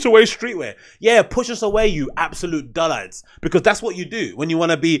going to push away streetwear. Yeah, push us away, you absolute dullards. Because that's what you do. When you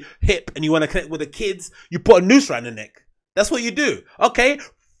want to be hip and you want to connect with the kids, you put a noose around the neck. That's what you do. Okay,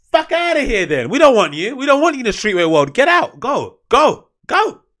 fuck out of here then. We don't want you. We don't want you in the streetwear world. Get out. Go. Go.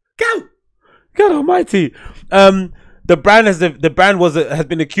 Go. Go. God almighty. The brand has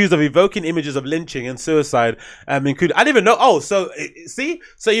been accused of evoking images of lynching and suicide, including, I didn't even know. Oh, so see,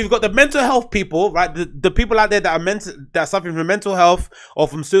 so you've got the mental health people, right? The people out there that are suffering from mental health or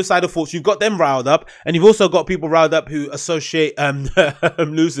from suicidal thoughts. You've got them riled up, and you've also got people riled up who associate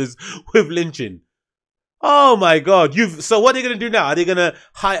nooses with lynching. Oh my God! So what are they gonna do now? Are they gonna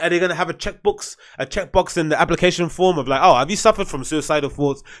have a checkbox in the application form of like, oh, have you suffered from suicidal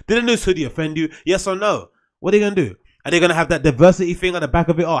thoughts? Did a noose hoodie offend you? Yes or no? What are they gonna do? Are they going to have that diversity thing on the back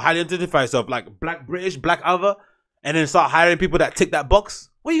of it? Oh, how do you identify yourself? Like black British, black other? And then start hiring people that tick that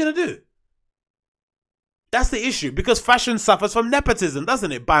box? What are you going to do? That's the issue, because fashion suffers from nepotism,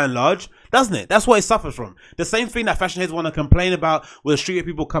 doesn't it? By and large, doesn't it? That's what it suffers from. The same thing that fashion heads want to complain about with the street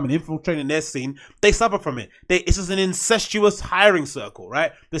people coming infiltrating their scene, they suffer from it. It's just an incestuous hiring circle,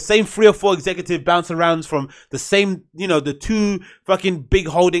 right? The same 3 or 4 executive bounce arounds from the same, the 2 fucking big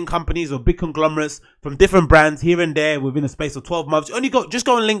holding companies or big conglomerates from different brands here and there within a space of 12 months. Just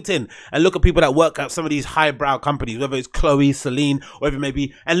go on LinkedIn and look at people that work at some of these highbrow companies, whether it's Khloe, Celine, or whatever it may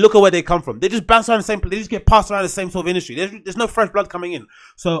be, and look at where they come from. They just bounce around the same place. They just get passed around the same sort of industry. There's no fresh blood coming in.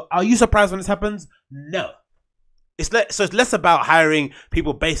 So are you surprised when this happens? No. It's less about hiring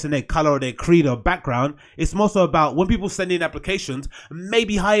people based on their color or their creed or background. It's more so about when people send in applications,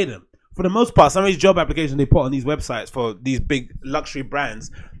 maybe hire them. For the most part, some of these job applications they put on these websites for these big luxury brands,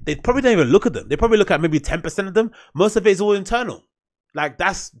 they probably don't even look at them. They probably look at maybe 10% of them. Most of it is all internal. Like,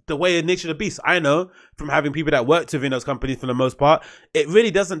 that's the way of nature of the beast. I know from having people that worked within those companies for the most part, they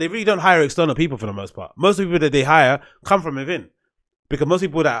really don't hire external people for the most part. Most of the people that they hire come from within. Because most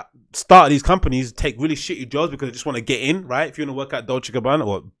people that start these companies take really shitty jobs because they just want to get in, right? If you want to work at Dolce & Gabbana,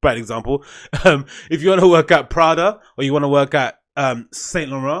 or bad example, if you want to work at Prada or you want to work at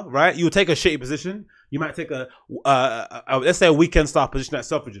Saint Laurent, right? You will take a shitty position. You might take let's say a weekend staff position at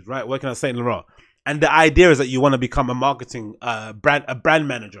Selfridges, right? Working at Saint Laurent. And the idea is that you want to become a marketing brand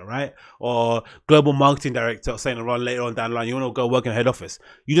manager, right? Or global marketing director of Saint Laurent later on down the line. You want to go work in a head office.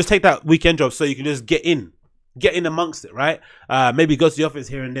 You just take that weekend job so you can just get in amongst it, right? Maybe go to the office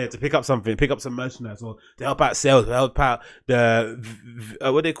here and there to pick up something, pick up some merchandise, or to help out sales, to help out the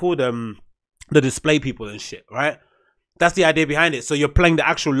what they call them, the display people and shit, right? That's the idea behind it. So you're playing the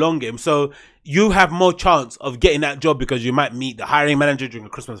actual long game. So you have more chance of getting that job because you might meet the hiring manager during a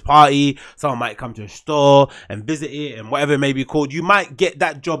Christmas party. Someone might come to a store and visit it and whatever it may be called. You might get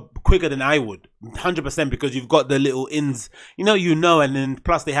that job quicker than I would. 100%, because you've got the little ins, and then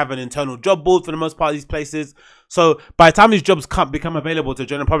plus they have an internal job board for the most part of these places. So by the time these jobs can't become available to the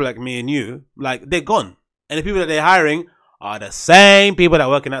general public like me and you, like, they're gone. And the people that they're hiring are the same people that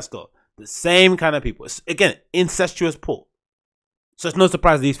work in that store. The same kind of people. It's, again, incestuous pull. So it's no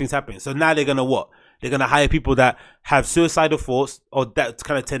surprise these things happening. So now they're going to what? They're going to hire people that have suicidal thoughts or that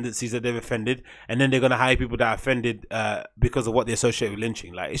kind of tendencies that they've offended. And then they're going to hire people that are offended because of what they associate with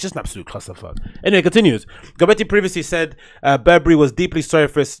lynching. Like, it's just an absolute clusterfuck. Anyway, it continues. Gobetti previously said Burberry was deeply sorry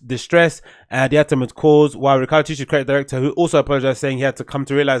for his distress and the item's cause, while Riccardo Tisci, creative director, who also apologized, saying he had to come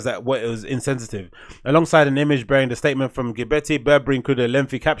to realize that what it was insensitive. Alongside an image bearing the statement from Gobetti, Burberry included a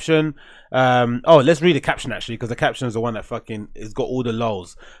lengthy caption. Let's read the caption actually, because the caption is the one that fucking has got all the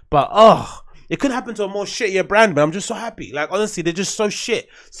lols. But it could happen to a more shittier brand, but I'm just so happy. Like, honestly, they're just so shit,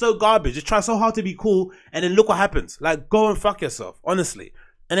 so garbage. They try so hard to be cool, and then look what happens. Like, go and fuck yourself, honestly.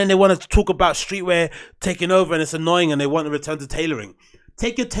 And then they want to talk about streetwear taking over, and it's annoying, and they want to return to tailoring.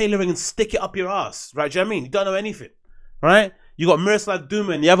 Take your tailoring and stick it up your ass, right? Do you know what I mean? You don't know anything, right? You got Miroslav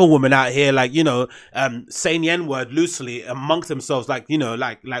Duma and the other woman out here, like, you know, saying the N-word loosely amongst themselves, like, you know,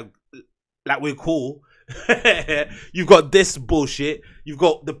 like we're cool. You've got this bullshit. You've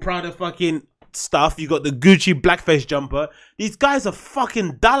got the Prada fucking stuff. You got the Gucci blackface jumper. These guys are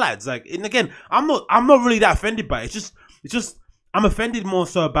fucking dullards. Like, and again, I'm not really that offended by it. It's just I'm offended more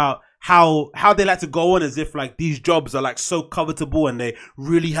so about how they like to go on as if like these jobs are like so covetable and they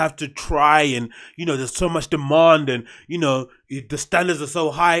really have to try, and you know there's so much demand, and you know the standards are so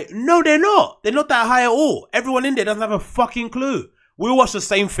high. No, they're not. They're not that high at all. Everyone in there doesn't have a fucking clue. We all watch the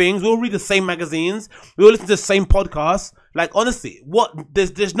same things. We all read the same magazines. We all listen to the same podcasts. Like, honestly,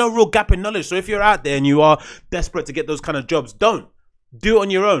 there's no real gap in knowledge. So if you're out there and you are desperate to get those kind of jobs, don't. Do it on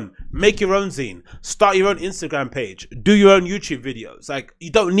your own. Make your own zine. Start your own Instagram page. Do your own YouTube videos. Like, you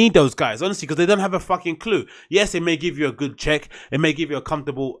don't need those guys, honestly, because they don't have a fucking clue. Yes, it may give you a good check. It may give you a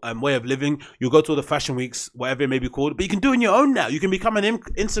comfortable way of living. You'll go to all the fashion weeks, whatever it may be called. But you can do it on your own now. You can become an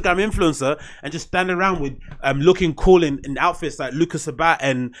Instagram influencer and just stand around with looking cool in outfits like Lucas Sabat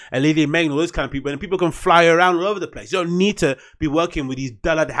and Lady May and all those kind of people. And people can fly around all over the place. You don't need to be working with these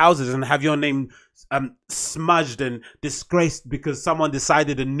dullard houses and have your name smudged and disgraced because someone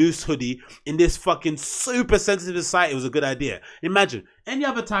decided a Noose hoodie in this fucking super sensitive society was a good idea. Imagine any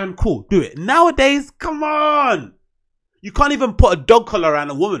other time, cool, do it. Nowadays, come on, you can't even put a dog collar around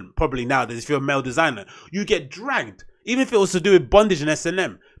a woman probably nowadays if you're a male designer. You get dragged. Even if it was to do with bondage and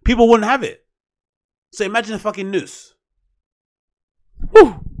S&M, people wouldn't have it. So imagine a fucking Noose.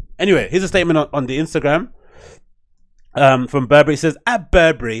 Whew. Anyway, here's a statement on the Instagram from Burberry. It says, at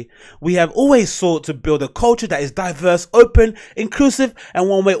Burberry, we have always sought to build a culture that is diverse, open, inclusive, and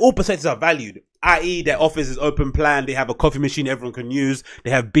one where all perspectives are valued. I.e., their office is open plan, they have a coffee machine everyone can use,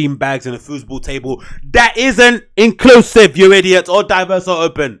 they have bean bags and a foosball table. That isn't inclusive, you idiots, or diverse or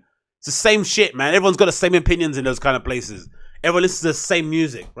open. It's the same shit, man. Everyone's got the same opinions in those kind of places. Everyone listens to the same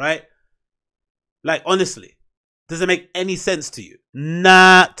music, right? Like, honestly, does it make any sense to you?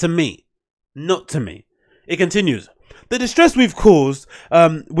 Nah, to me. Not to me. It continues. The distress we've caused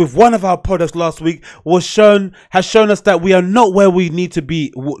with one of our products last week has shown us that we are not where we need to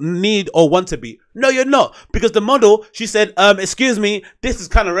be, or want to be. No, you're not, because the model, she said, excuse me, this is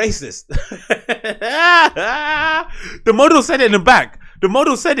kind of racist. The model said it in the back. The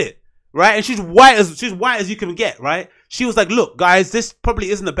model said it, right? And she's white as you can get, right? She was like, look, guys, this probably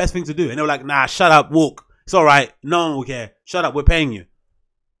isn't the best thing to do. And they were like, nah, shut up, walk. It's all right. No one will care. Shut up, we're paying you.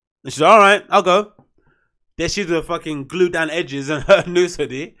 And she's like, all right, I'll go. There she's with fucking glued down edges and her Noose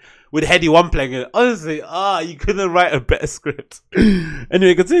hoodie with Heady One playing it. Honestly, you couldn't write a better script.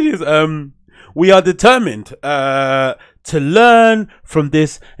 Anyway, it continues. We are determined to learn from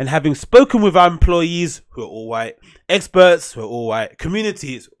this, and having spoken with our employees who are all white, experts who are all white,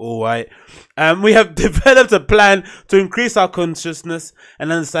 communities all white, we have developed a plan to increase our consciousness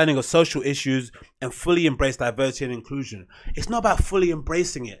and understanding of social issues and fully embrace diversity and inclusion. It's not about fully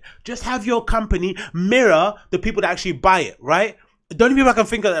embracing it. Just have your company mirror the people that actually buy it, right? The only people I can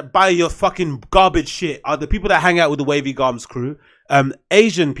think of that buy your fucking garbage shit are the people that hang out with the Wavy Garms crew,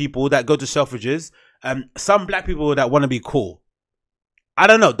 Asian people that go to Selfridges, some black people that want to be cool. I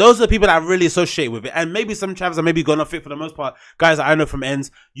don't know. Those are the people that I really associate with it. And maybe some travels are maybe gonna fit. For the most part, guys that I know from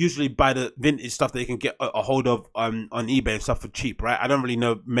ends usually buy the vintage stuff that they can get a hold of on eBay and stuff for cheap, right? I don't really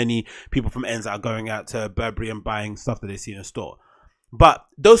know many people from ends that are going out to Burberry and buying stuff that they see in a store. But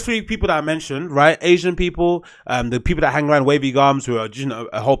those three people that I mentioned, right? Asian people, the people that hang around Wavy Garms, who are, you know,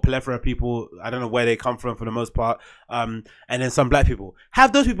 a whole plethora of people. I don't know where they come from for the most part. And then some black people.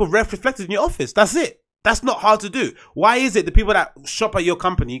 Have those people reflected in your office. That's it. That's not hard to do. Why is it the people that shop at your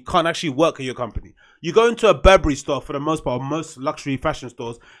company can't actually work at your company? You go into a Burberry store for the most part, or most luxury fashion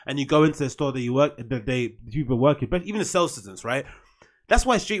stores, and you go into the store that you work, the people work in, but even the sales assistants, right? That's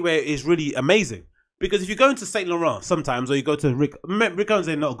why streetwear is really amazing. Because if you go into Saint Laurent sometimes, or you go to Rick Owens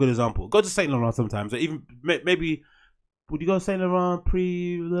is not a good example. Go to Saint Laurent sometimes, or even maybe would you go Saint Laurent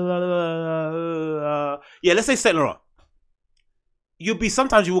yeah, let's say Saint Laurent. You'll be,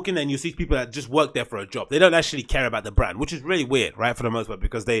 sometimes you walk in there and you see people that just work there for a job. They don't actually care about the brand, which is really weird, right? For the most part,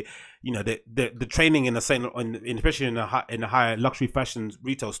 because they, you know, the training in especially in a higher luxury fashion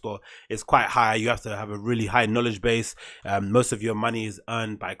retail store is quite high. You have to have a really high knowledge base. Most of your money is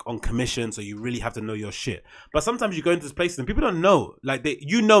earned on commission, so you really have to know your shit. But sometimes you go into this place and people don't know, like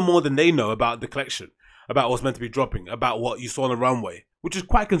you know more than they know about the collection, about what's meant to be dropping, about what you saw on the runway, which is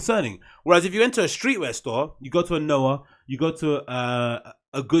quite concerning. Whereas if you enter a streetwear store, you go to a Noah, you go to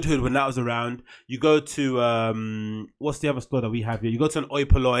a Good Hood when that was around, you go to what's the other store that we have here? You go to an Oi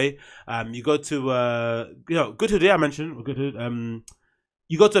Polloi, you go to you know, Good Hood. Yeah, I mentioned Good Hood.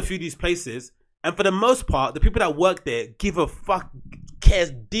 You go to a few of these places, and for the most part, the people that work there give a fuck,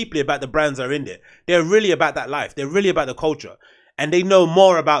 cares deeply about the brands that are in there. They're really about that life. They're really about the culture. And they know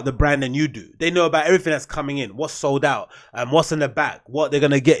more about the brand than you do. They know about everything that's coming in, what's sold out, what's in the back, what they're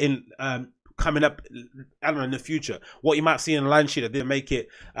going to get in coming up, I don't know, in the future, what you might see in the line sheet that they make it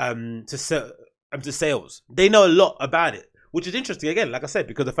to sales. They know a lot about it, which is interesting, again, like I said,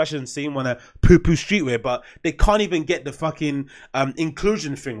 because the fashion scene want to poo-poo streetwear, but they can't even get the fucking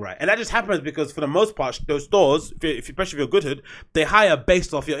inclusion thing right. And that just happens because for the most part, those stores, especially if you're Good Hood, they hire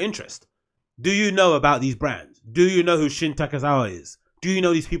based off your interest. Do you know about these brands? Do you know who Shin Takasawa is? Do you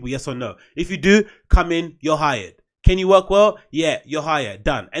know these people? Yes or no? If you do, come in, you're hired. Can you work well? Yeah, you're hired.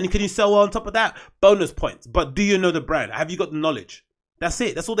 Done. And can you sell well on top of that? Bonus points. But do you know the brand? Have you got the knowledge? That's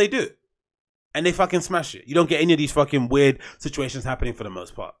it. That's all they do. And they fucking smash it. You don't get any of these fucking weird situations happening for the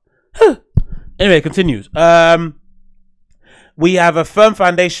most part. Anyway, it continues. We have a firm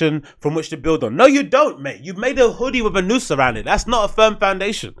foundation from which to build on. No, you don't, mate. You've made a hoodie with a noose around it. That's not a firm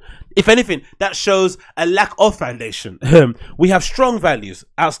foundation. If anything, that shows a lack of foundation. We have strong values,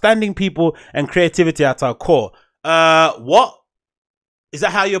 outstanding people, and creativity at our core. What? Is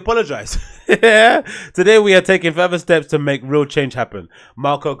that how you apologize? Today we are taking further steps to make real change happen.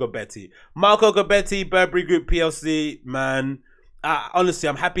 Marco Gobbetti. Marco Gobbetti, Burberry Group PLC, man. Honestly,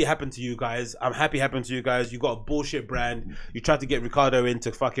 I'm happy it happened to you guys. I'm happy it happened to you guys. You got a bullshit brand. You tried to get Ricardo in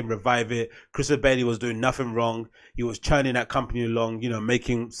to fucking revive it. Chris Bailey was doing nothing wrong. He was churning that company along, you know,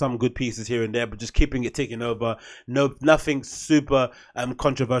 making some good pieces here and there, but just keeping it ticking over. Nothing super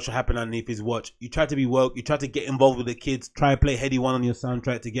controversial happened underneath his watch. You tried to be woke. You tried to get involved with the kids. Try to play Heady One on your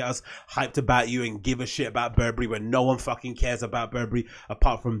soundtrack to get us hyped about you and give a shit about Burberry when no one fucking cares about Burberry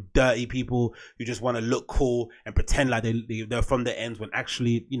apart from dirty people who just want to look cool and pretend like they're from the ends when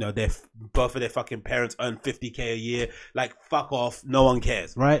actually, you know, both of their fucking parents earn 50k a year. Like, fuck off. No one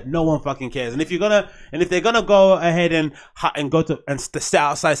cares, right? No one fucking cares. And if they're gonna go ahead and go to and sit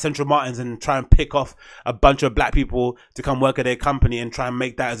outside Central Martins and try and pick off a bunch of black people to come work at their company and try and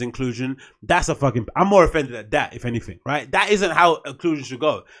make that as inclusion, that's a fucking, I'm more offended at that, if anything, right? That isn't how inclusion should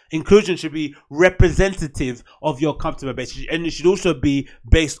go. Inclusion should be representative of your customer base, and it should also be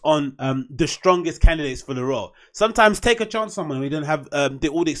based on the strongest candidates for the role. Sometimes take a chance on someone. We don't have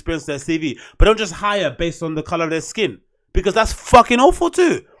all the experience in their CV, but don't just hire based on the color of their skin, because that's fucking awful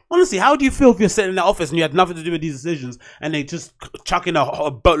too. Honestly, how do you feel if you're sitting in that office and you had nothing to do with these decisions and they just chuck in a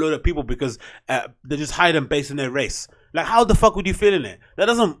boatload of people because they just hire them based on their race? Like, how the fuck would you feel in it?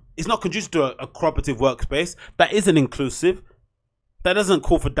 It's not conducive to a cooperative workspace. That isn't inclusive. That doesn't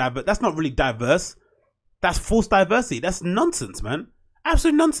call for diversity. That's not really diverse. That's false diversity. That's nonsense, man.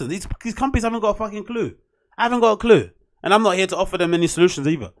 Absolute nonsense. These companies haven't got a fucking clue. I haven't got a clue. And I'm not here to offer them any solutions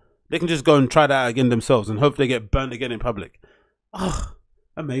either. They can just go and try that out again themselves and hope they get burned again in public. Oh,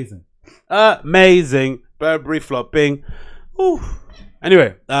 amazing. Amazing. Burberry flopping. Ooh.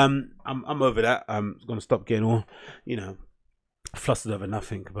 Anyway, I'm over that. I'm going to stop getting all, you know, flustered over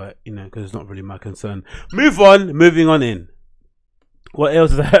nothing, but, you know, because it's not really my concern. Moving on in. What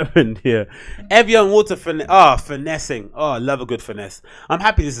else has happened here? Evian water finessing. Oh, I love a good finesse. I'm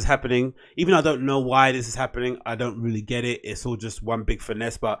happy this is happening. Even though I don't know why this is happening, I don't really get it. It's all just one big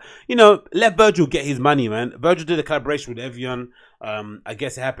finesse. But, you know, let Virgil get his money, man. Virgil did a collaboration with Evian. I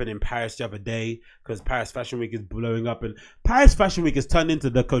guess it happened in Paris the other day because Paris Fashion Week is blowing up. And Paris Fashion Week has turned into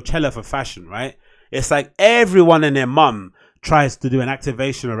the Coachella for fashion, right? It's like everyone and their mum tries to do an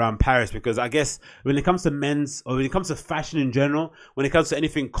activation around Paris, because I guess when it comes to men's, or when it comes to fashion in general, when it comes to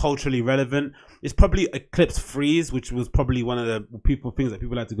anything culturally relevant, it's probably Eclipse Freeze, which was probably one of the things that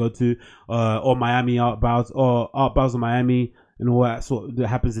people like to go to, or Miami Art Bowls, or Art Bowls in Miami. and all that sort that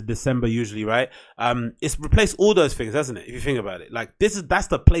happens in December usually, right? It's replaced all those things, hasn't it? If you think about it, like that's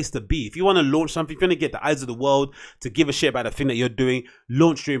the place to be. If you want to launch something, if you want to get the eyes of the world to give a shit about the thing that you're doing,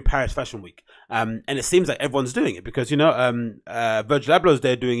 launch during Paris Fashion Week. And it seems like everyone's doing it because, you know, Virgil Abloh's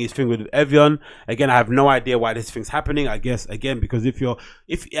there doing his thing with Evian. Again, I have no idea why this thing's happening. I guess, again, because what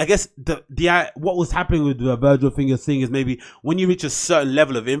was happening with the Virgil thing you're seeing is maybe when you reach a certain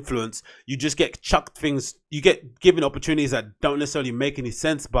level of influence, you just get chucked things, you get given opportunities that don't necessarily make any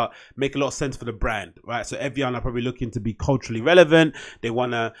sense, but make a lot of sense for the brand, right? So Evian are probably looking to be culturally relevant. They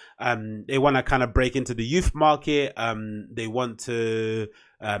wanna kind of break into the youth market. They want to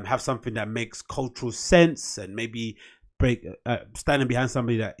have something that makes cultural sense and maybe standing behind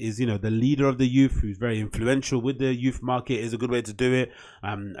somebody that is, you know, the leader of the youth, who's very influential with the youth market, is a good way to do it.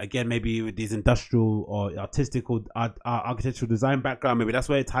 Again, maybe with these industrial or artistic or architectural design background, maybe that's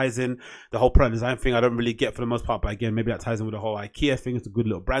where it ties in. The whole product design thing I don't really get for the most part, but again, maybe that ties in with the whole IKEA thing. It's a good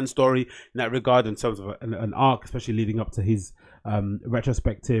little brand story in that regard in terms of an arc, especially leading up to his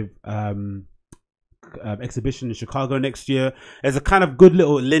retrospective exhibition in Chicago next year. There's a kind of good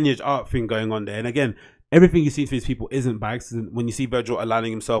little lineage art thing going on there, and again, everything you see for these people isn't by accident. When you see Virgil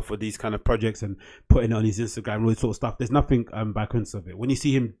aligning himself with these kind of projects and putting it on his Instagram and all this sort of stuff, there's nothing by coincidence of it. When you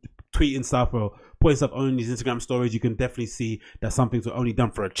see him tweeting stuff or putting stuff on his Instagram stories, you can definitely see that some things were only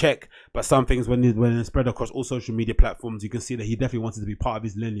done for a check, but some things when it's spread across all social media platforms, you can see that he definitely wanted to be part of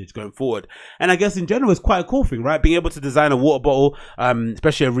his lineage going forward. And I guess in general, it's quite a cool thing, right? Being able to design a water bottle,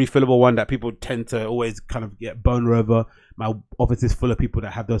 especially a refillable one that people tend to always kind of get boner over. My office is full of people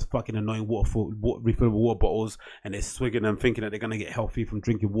that have those fucking annoying refillable water bottles, and they're swigging them thinking that they're gonna get healthy from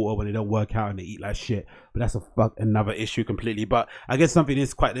drinking water when they don't work out and they eat like shit. But that's another issue completely. But I guess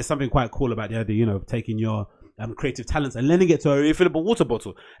there's something quite cool about the idea, you know, of taking your creative talents and lending it to a refillable water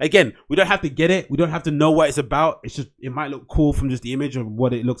bottle. Again, we don't have to get it. We don't have to know what it's about. It's just, it might look cool from just the image of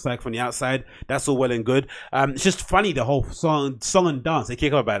what it looks like from the outside. That's all well and good. It's just funny, the whole song and dance they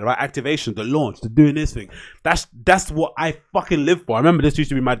kick up about it, right? Activation, the launch, the doing this thing. That's what I fucking live for. I remember this used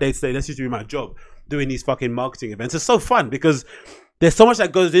to be my day-to-day. This used to be my job, doing these fucking marketing events. It's so fun because there's so much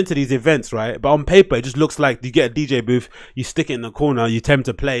that goes into these events, right? But on paper, it just looks like you get a DJ booth, you stick it in the corner, you attempt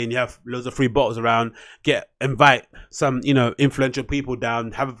to play, and you have loads of free bottles around, invite some, you know, influential people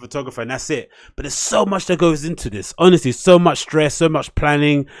down, have a photographer, and that's it. But there's so much that goes into this. Honestly, so much stress, so much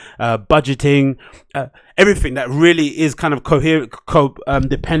planning, budgeting, everything that really is kind of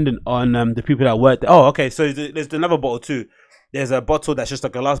dependent on the people that work there. Oh, okay, so there's another bottle too. There's a bottle that's just a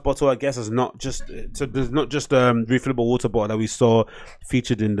glass bottle, I guess. It's not just, so there's not just refillable water bottle that we saw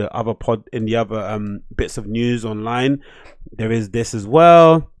featured in the other bits of news online. There is this as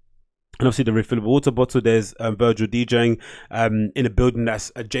well. And obviously the refillable water bottle. There's Virgil DJing in a building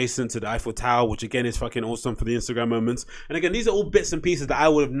that's adjacent to the Eiffel Tower, which again is fucking awesome for the Instagram moments. And again, these are all bits and pieces that I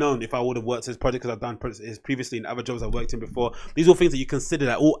would have known if I would have worked this project, because I've done this previously in other jobs I worked in before. These are all things that you consider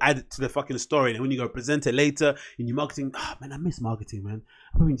that all add to the fucking story. And when you go present it later in your marketing, oh man, I miss marketing, man.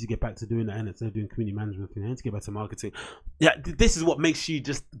 I probably need to get back to doing that, and instead of doing community management thing, I need to get back to marketing. Yeah, this is what makes you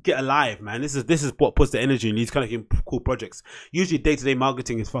just get alive, man. This is what puts the energy in these kind of cool projects. Usually day-to-day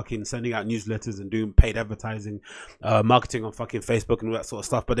marketing is fucking sending out newsletters and doing paid advertising, marketing on fucking Facebook and all that sort of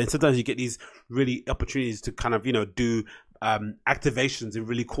stuff. But then sometimes you get these really opportunities to kind of, you know, do activations in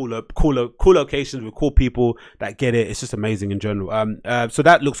really cool locations with cool people that get it. It's just amazing in general. So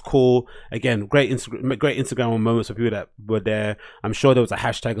that looks cool. Again, great Instagram moments for people that were there. I'm sure there was a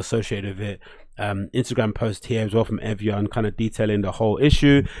hashtag associated with it. Instagram post here as well from Evian, kind of detailing the whole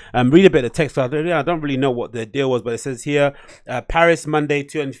issue. Read a bit of text. I don't really know what the deal was, but it says here, Paris Monday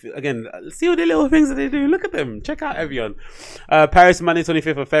 25th. Again, see all the little things that they do. Look at them. Check out Evian. Paris Monday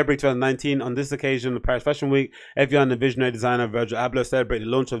 25th of February 2019. On this occasion, the Paris Fashion Week, Evian, the visionary designer Virgil Abloh, celebrated the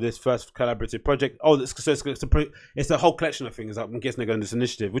launch of this first collaborative project. Oh, it's a whole collection of things. I'm guessing they're going this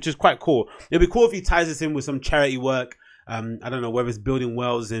initiative, which is quite coool. It'd be cool if he ties this in with some charity work. I don't know whether it's building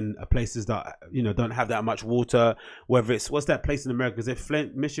wells in places that, you know, don't have that much water, whether it's, what's that place in America, is it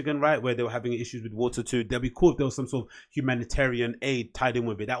Flint, Michigan, right, where they were having issues with water too. That'd be cool if there was some sort of humanitarian aid tied in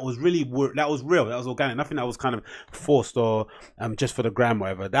with it. That was really, that was real, that was organic, nothing that was kind of forced or just for the gram,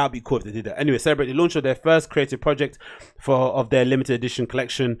 whatever. That would be cool if they did that. Anyway, celebrate the launch of their first creative project of their limited edition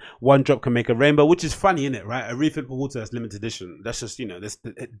collection, One Drop Can Make a Rainbow, which is funny, isn't it, right? A refillable water that's limited edition. That's just, you know,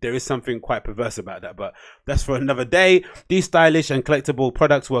 there is something quite perverse about that, but that's for another day. These stylish and collectible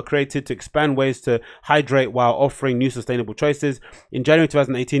products were created to expand ways to hydrate while offering new sustainable choices. In January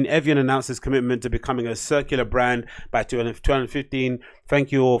 2018, Evian announced its commitment to becoming a circular brand by 2015,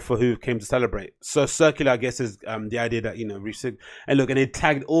 Thank you all for who came to celebrate. So circular, I guess, is the idea that, you know, and look, and they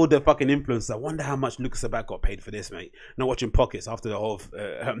tagged all the fucking influencers. I wonder how much Lucas Sabat got paid for this, mate. Not watching Pockets after the whole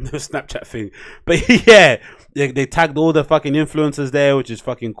Snapchat thing. But yeah, they tagged all the fucking influencers there, which is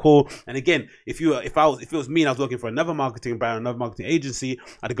fucking cool. And again, if it was me and I was working for another marketing brand, another marketing agency,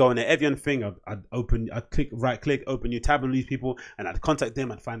 I'd go on the Evian thing, I'd right click, open new tab on these people, and I'd contact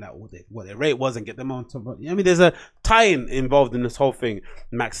them, I'd find out what their rate was and get them on top of, I mean, there's a tie-in involved in this whole thing.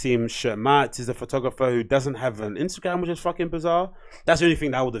 Maxime Shermat is a photographer who doesn't have an Instagram, which is fucking bizarre. That's the only thing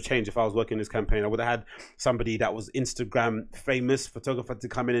that I would have changed if I was working this campaign. I would have had somebody that was Instagram famous photographer to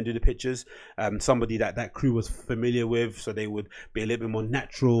come in and do the pictures, somebody that crew was familiar with, so they would be a little bit more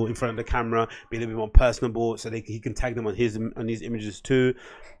natural in front of the camera, be a little bit more personable, so he can tag them on these images too.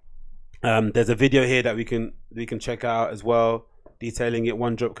 There's a video here that we can check out as well, detailing it.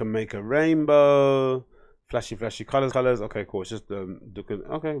 One drop can make a rainbow. Flashy colors. Okay, cool. It's just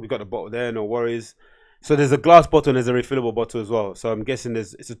okay, we got the bottle there, no worries. So there's a glass bottle and there's a refillable bottle as well. So I'm guessing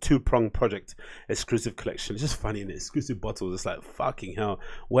it's a two-pronged project, exclusive collection. It's just funny, in exclusive bottles. It's like, fucking hell,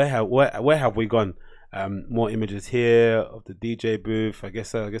 where have we gone? More images here of the DJ booth. I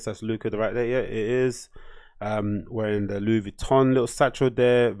guess that's Luca right there. Yeah, it is. Wearing the Louis Vuitton little satchel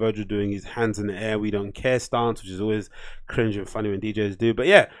there. Virgil doing his hands in the air, we don't care stance, which is always cringe and funny when DJs do. But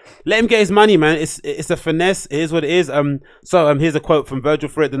yeah, let him get his money, man. It's a finesse. It is what it is. So here's a quote from Virgil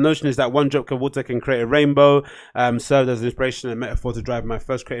for it. The notion is that one drop of water can create a rainbow. Served as an inspiration and metaphor to drive my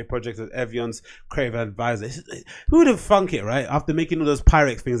first creative project as Evian's creative advisor. Who would have thunk it, right? After making all those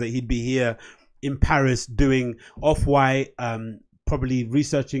Pyrex things, that he'd be here in Paris doing Off-White, probably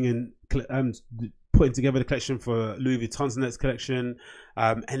researching and putting together the collection for Louis Vuitton's next collection,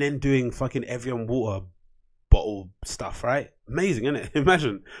 and then doing fucking Evian water bottle stuff, right? Amazing, isn't it?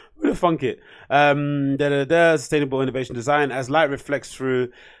 Imagine, who would funk it? Sustainable innovation design. As light reflects through,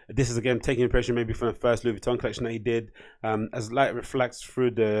 this is again taking inspiration maybe from the first Louis Vuitton collection that he did. As light reflects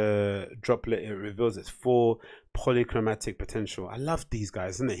through the droplet, it reveals its full polychromatic potential. I love these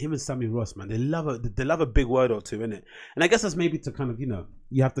guys, isn't it? Him and Sammy Ross, man, they love a big word or two, isn't it? And I guess that's maybe to kind of, you know,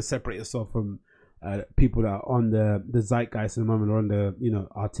 you have to separate yourself from people that are on the zeitgeist at the moment, or on the, you know,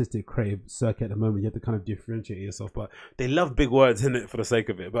 artistic creative circuit at the moment. You have to kind of differentiate yourself, but they love big words in it for the sake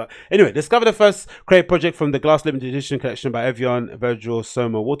of it. But anyway, discover the first creative project from the glass limited edition collection by Evian, Virgil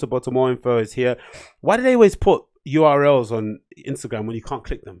Soma water bottle. More info is here. Why do they always put URLs on Instagram when you can't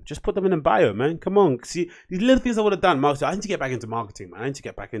click them? Just put them in a bio, man. Come on. See, these little things I would have done. Marketing. I need to get back into marketing, man. I need to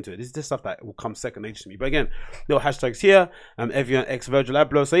get back into it. This is the stuff that will come second nature to me. But again, little hashtags here. Evian X Virgil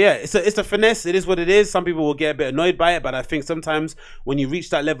Abloh. So yeah, it's a finesse. It is what it is. Some people will get a bit annoyed by it, but I think sometimes when you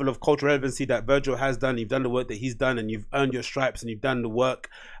reach that level of cultural relevancy that Virgil has done, you've done the work that he's done, and you've earned your stripes and you've done the work,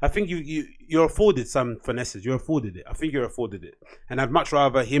 I think you're afforded some finesses. You're afforded it. I think you're afforded it. And I'd much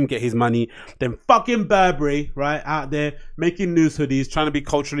rather him get his money than fucking Burberry, right, out there making Noose hoodies, trying to be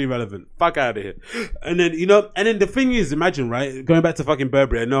culturally relevant. Fuck out of here. And then, you know, and then the thing is, imagine, right, going back to fucking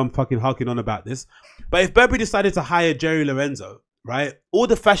Burberry, I know I'm fucking harking on about this, but if Burberry decided to hire Jerry Lorenzo, right, all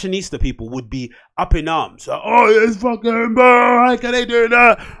the fashionista people would be up in arms. So, oh, it's fucking Burberry, how can they do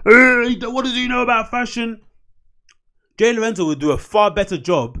that? What does he know about fashion? Jerry Lorenzo would do a far better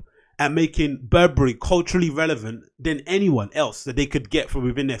job at making Burberry culturally relevant than anyone else that they could get from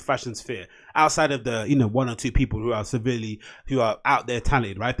within their fashion sphere, outside of the, you know, one or two people who are out there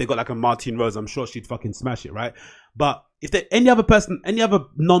talented, right? If they got like a Martine Rose, I'm sure she'd fucking smash it, right? But if they any other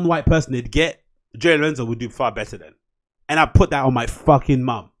non-white person they'd get, Jerry Lorenzo would do far better than. And I put that on my fucking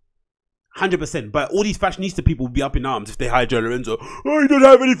mum. 100%. But all these fashionista people would be up in arms if they hired Jerry Lorenzo. Oh, he doesn't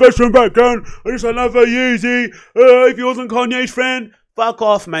have any fashion background. I just another Yeezy. If he wasn't Kanye's friend. Fuck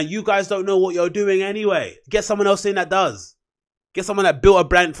off, man. You guys don't know what you're doing anyway. Get someone else in that does. Get someone that built a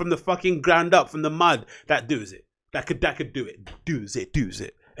brand from the fucking ground up, from the mud, that does it. That could do it. Does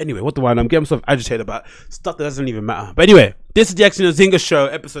it. Anyway, what do I know? I'm getting myself agitated about stuff that doesn't even matter. But anyway, this is the Agostinho Zinga Show,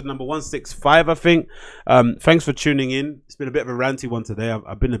 episode number 165, I think. Thanks for tuning in. It's been a bit of a ranty one today.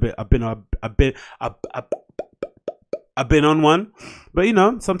 I've been on one, but you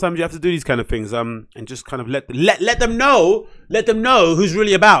know, sometimes you have to do these kind of things, and just kind of let them know who's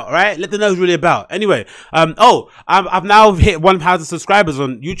really about, right? Let them know who's really about. Anyway, I've now hit 1,000 subscribers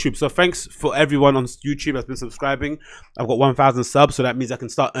on YouTube, so thanks for everyone on YouTube that's been subscribing. I've got 1,000 subs, so that means I can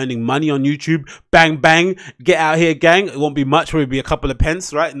start earning money on YouTube. Bang bang, get out here, gang. It won't be much, probably be a couple of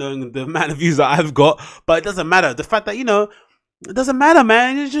pence, right? Knowing the amount of views that I've got, but it doesn't matter. The fact that, you know, It doesn't matter,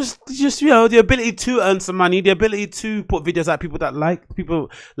 man. It's just you know, the ability to earn some money, the ability to put videos out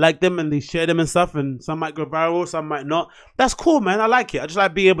people like them and they share them and stuff, and some might go viral, some might not. That's cool, man. I like it. I just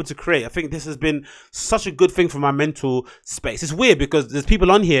like being able to create. I think this has been such a good thing for my mental space. It's weird because there's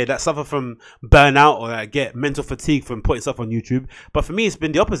people on here that suffer from burnout or that get mental fatigue from putting stuff on YouTube. But for me, it's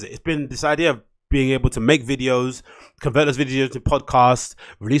been the opposite. It's been this idea of being able to make videos, convert those videos to podcasts,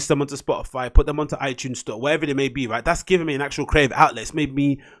 release them onto Spotify, put them onto iTunes Store, wherever it may be, right? That's given me an actual creative outlet. It's made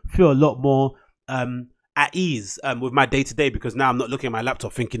me feel a lot more at ease with my day-to-day, because now I'm not looking at my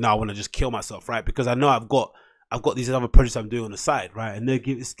laptop thinking, no, I want to just kill myself, right? Because I know I've got these other projects I'm doing on the side, right? And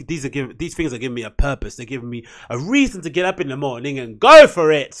these things are giving me a purpose. They're giving me a reason to get up in the morning and go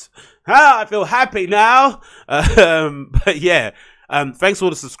for it. I feel happy now. But yeah. Thanks to all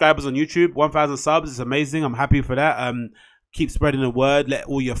the subscribers on YouTube. 1,000 subs is amazing. I'm happy for that. Keep spreading the word. Let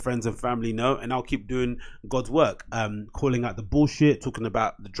all your friends and family know, and I'll keep doing God's work. Calling out the bullshit, talking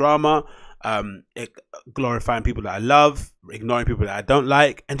about the drama, glorifying people that I love, ignoring people that I don't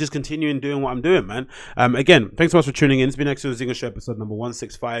like, and just continuing doing what I'm doing, man. Again, thanks so much for tuning in. It's been Agostinho Zinga Show, episode number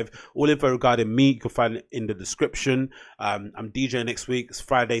 165. All info regarding me, you can find it in the description. I'm DJing next week. It's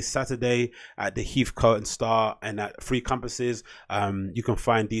Friday, Saturday at the Heathcote and Star and at Free Compasses. You can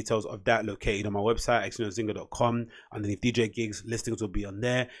find details of that located on my website, agostinhozinga.com. Underneath DJ gigs, listings will be on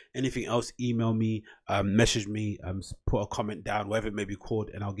there. Anything else, email me, message me, put a comment down, whatever it may be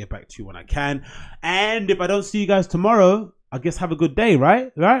called, and I'll get back to you when I can. And if I don't see you guys tomorrow, I guess have a good day,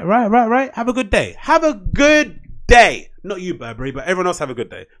 right? Right. Have a good day. Have a good day. Not you, Burberry, but everyone else have a good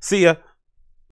day. See ya.